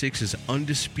 1996's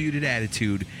Undisputed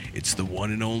Attitude, it's the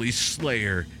one and only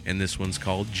Slayer. And this one's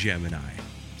called Gemini.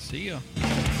 See ya.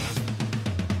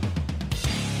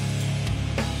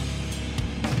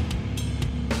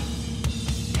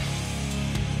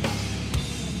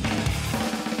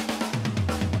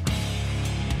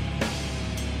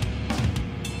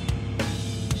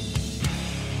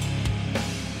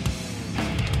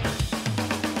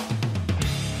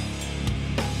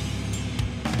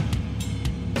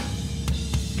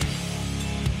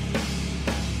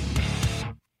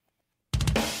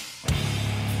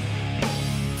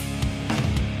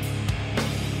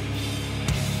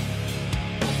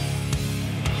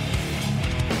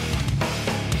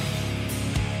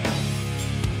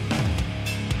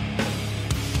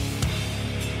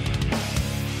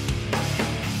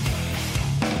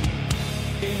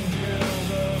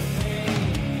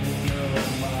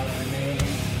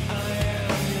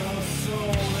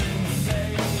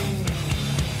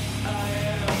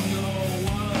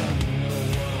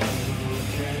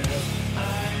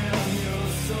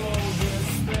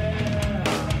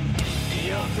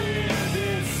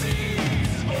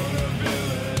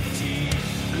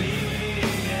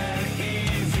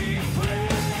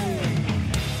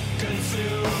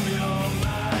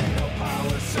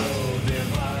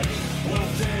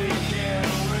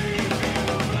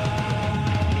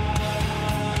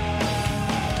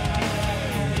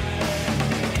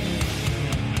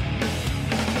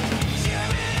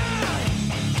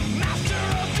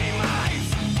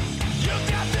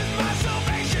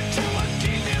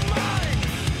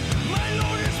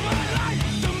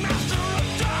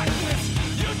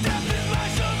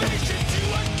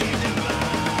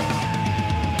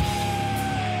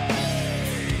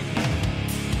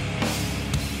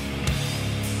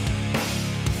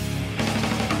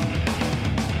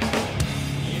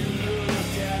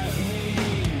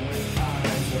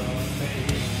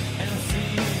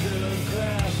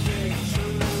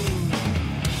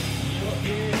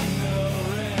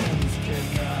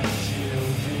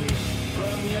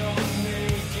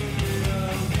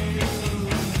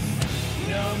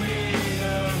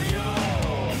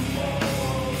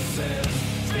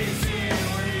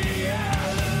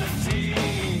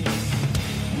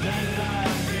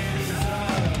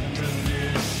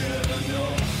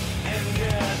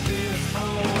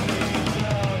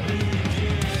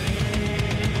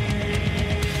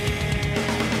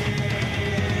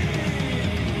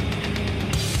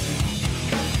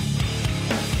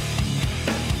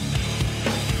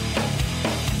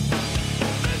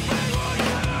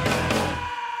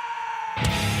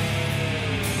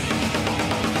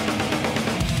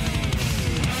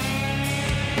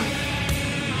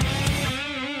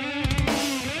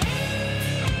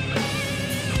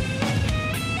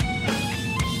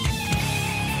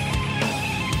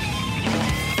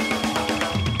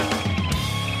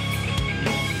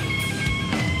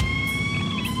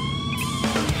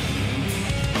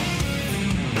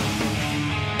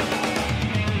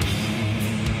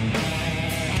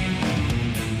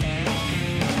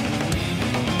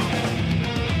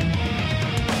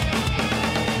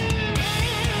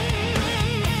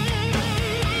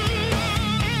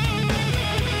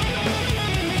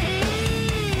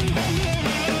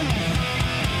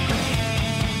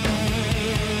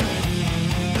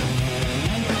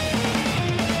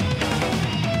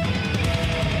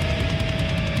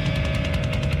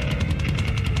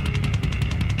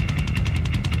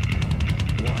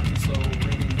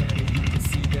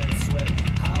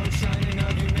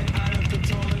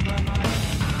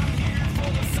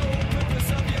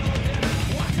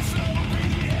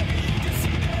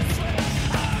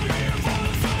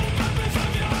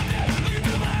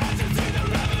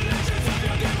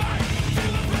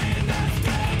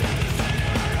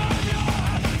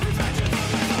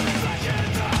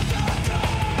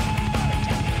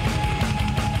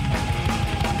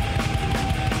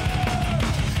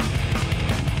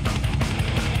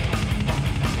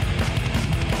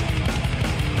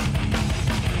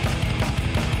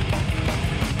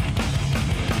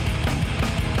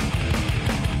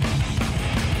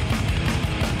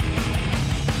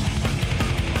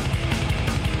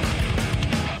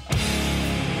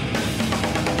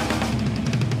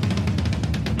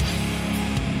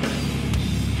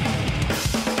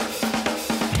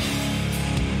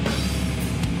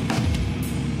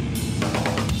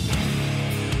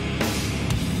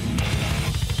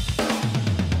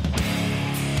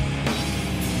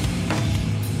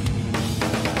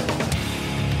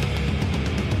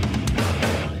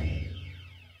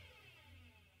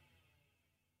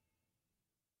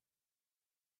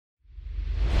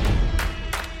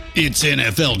 It's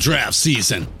NFL draft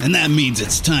season, and that means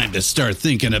it's time to start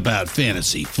thinking about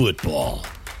fantasy football.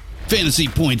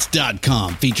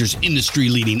 FantasyPoints.com features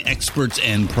industry-leading experts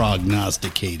and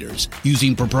prognosticators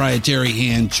using proprietary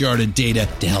hand-charted data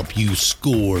to help you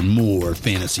score more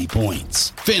fantasy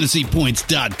points.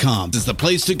 FantasyPoints.com is the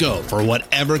place to go for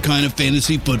whatever kind of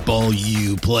fantasy football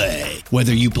you play.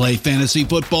 Whether you play fantasy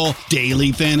football,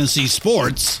 daily fantasy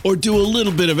sports, or do a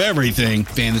little bit of everything,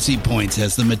 Fantasy Points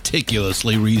has the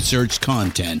meticulously researched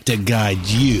content to guide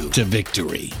you to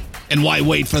victory. And why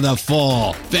wait for the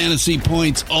fall? Fantasy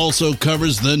Points also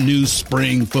covers the new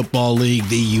spring football league,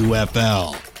 the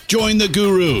UFL. Join the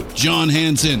guru, John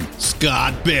Hansen,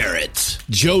 Scott Barrett,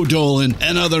 Joe Dolan,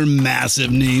 and other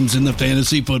massive names in the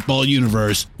fantasy football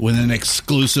universe with an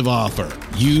exclusive offer.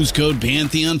 Use code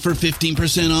Pantheon for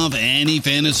 15% off any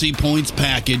Fantasy Points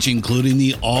package, including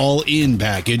the all-in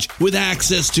package, with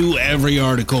access to every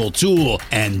article, tool,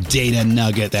 and data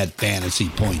nugget that Fantasy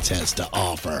Points has to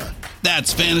offer.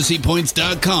 That's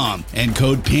FantasyPoints.com and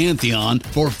code Pantheon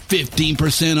for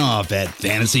 15% off at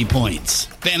Fantasy Points.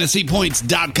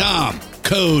 FantasyPoints.com,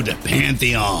 code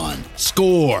Pantheon.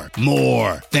 Score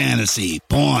more fantasy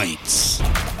points.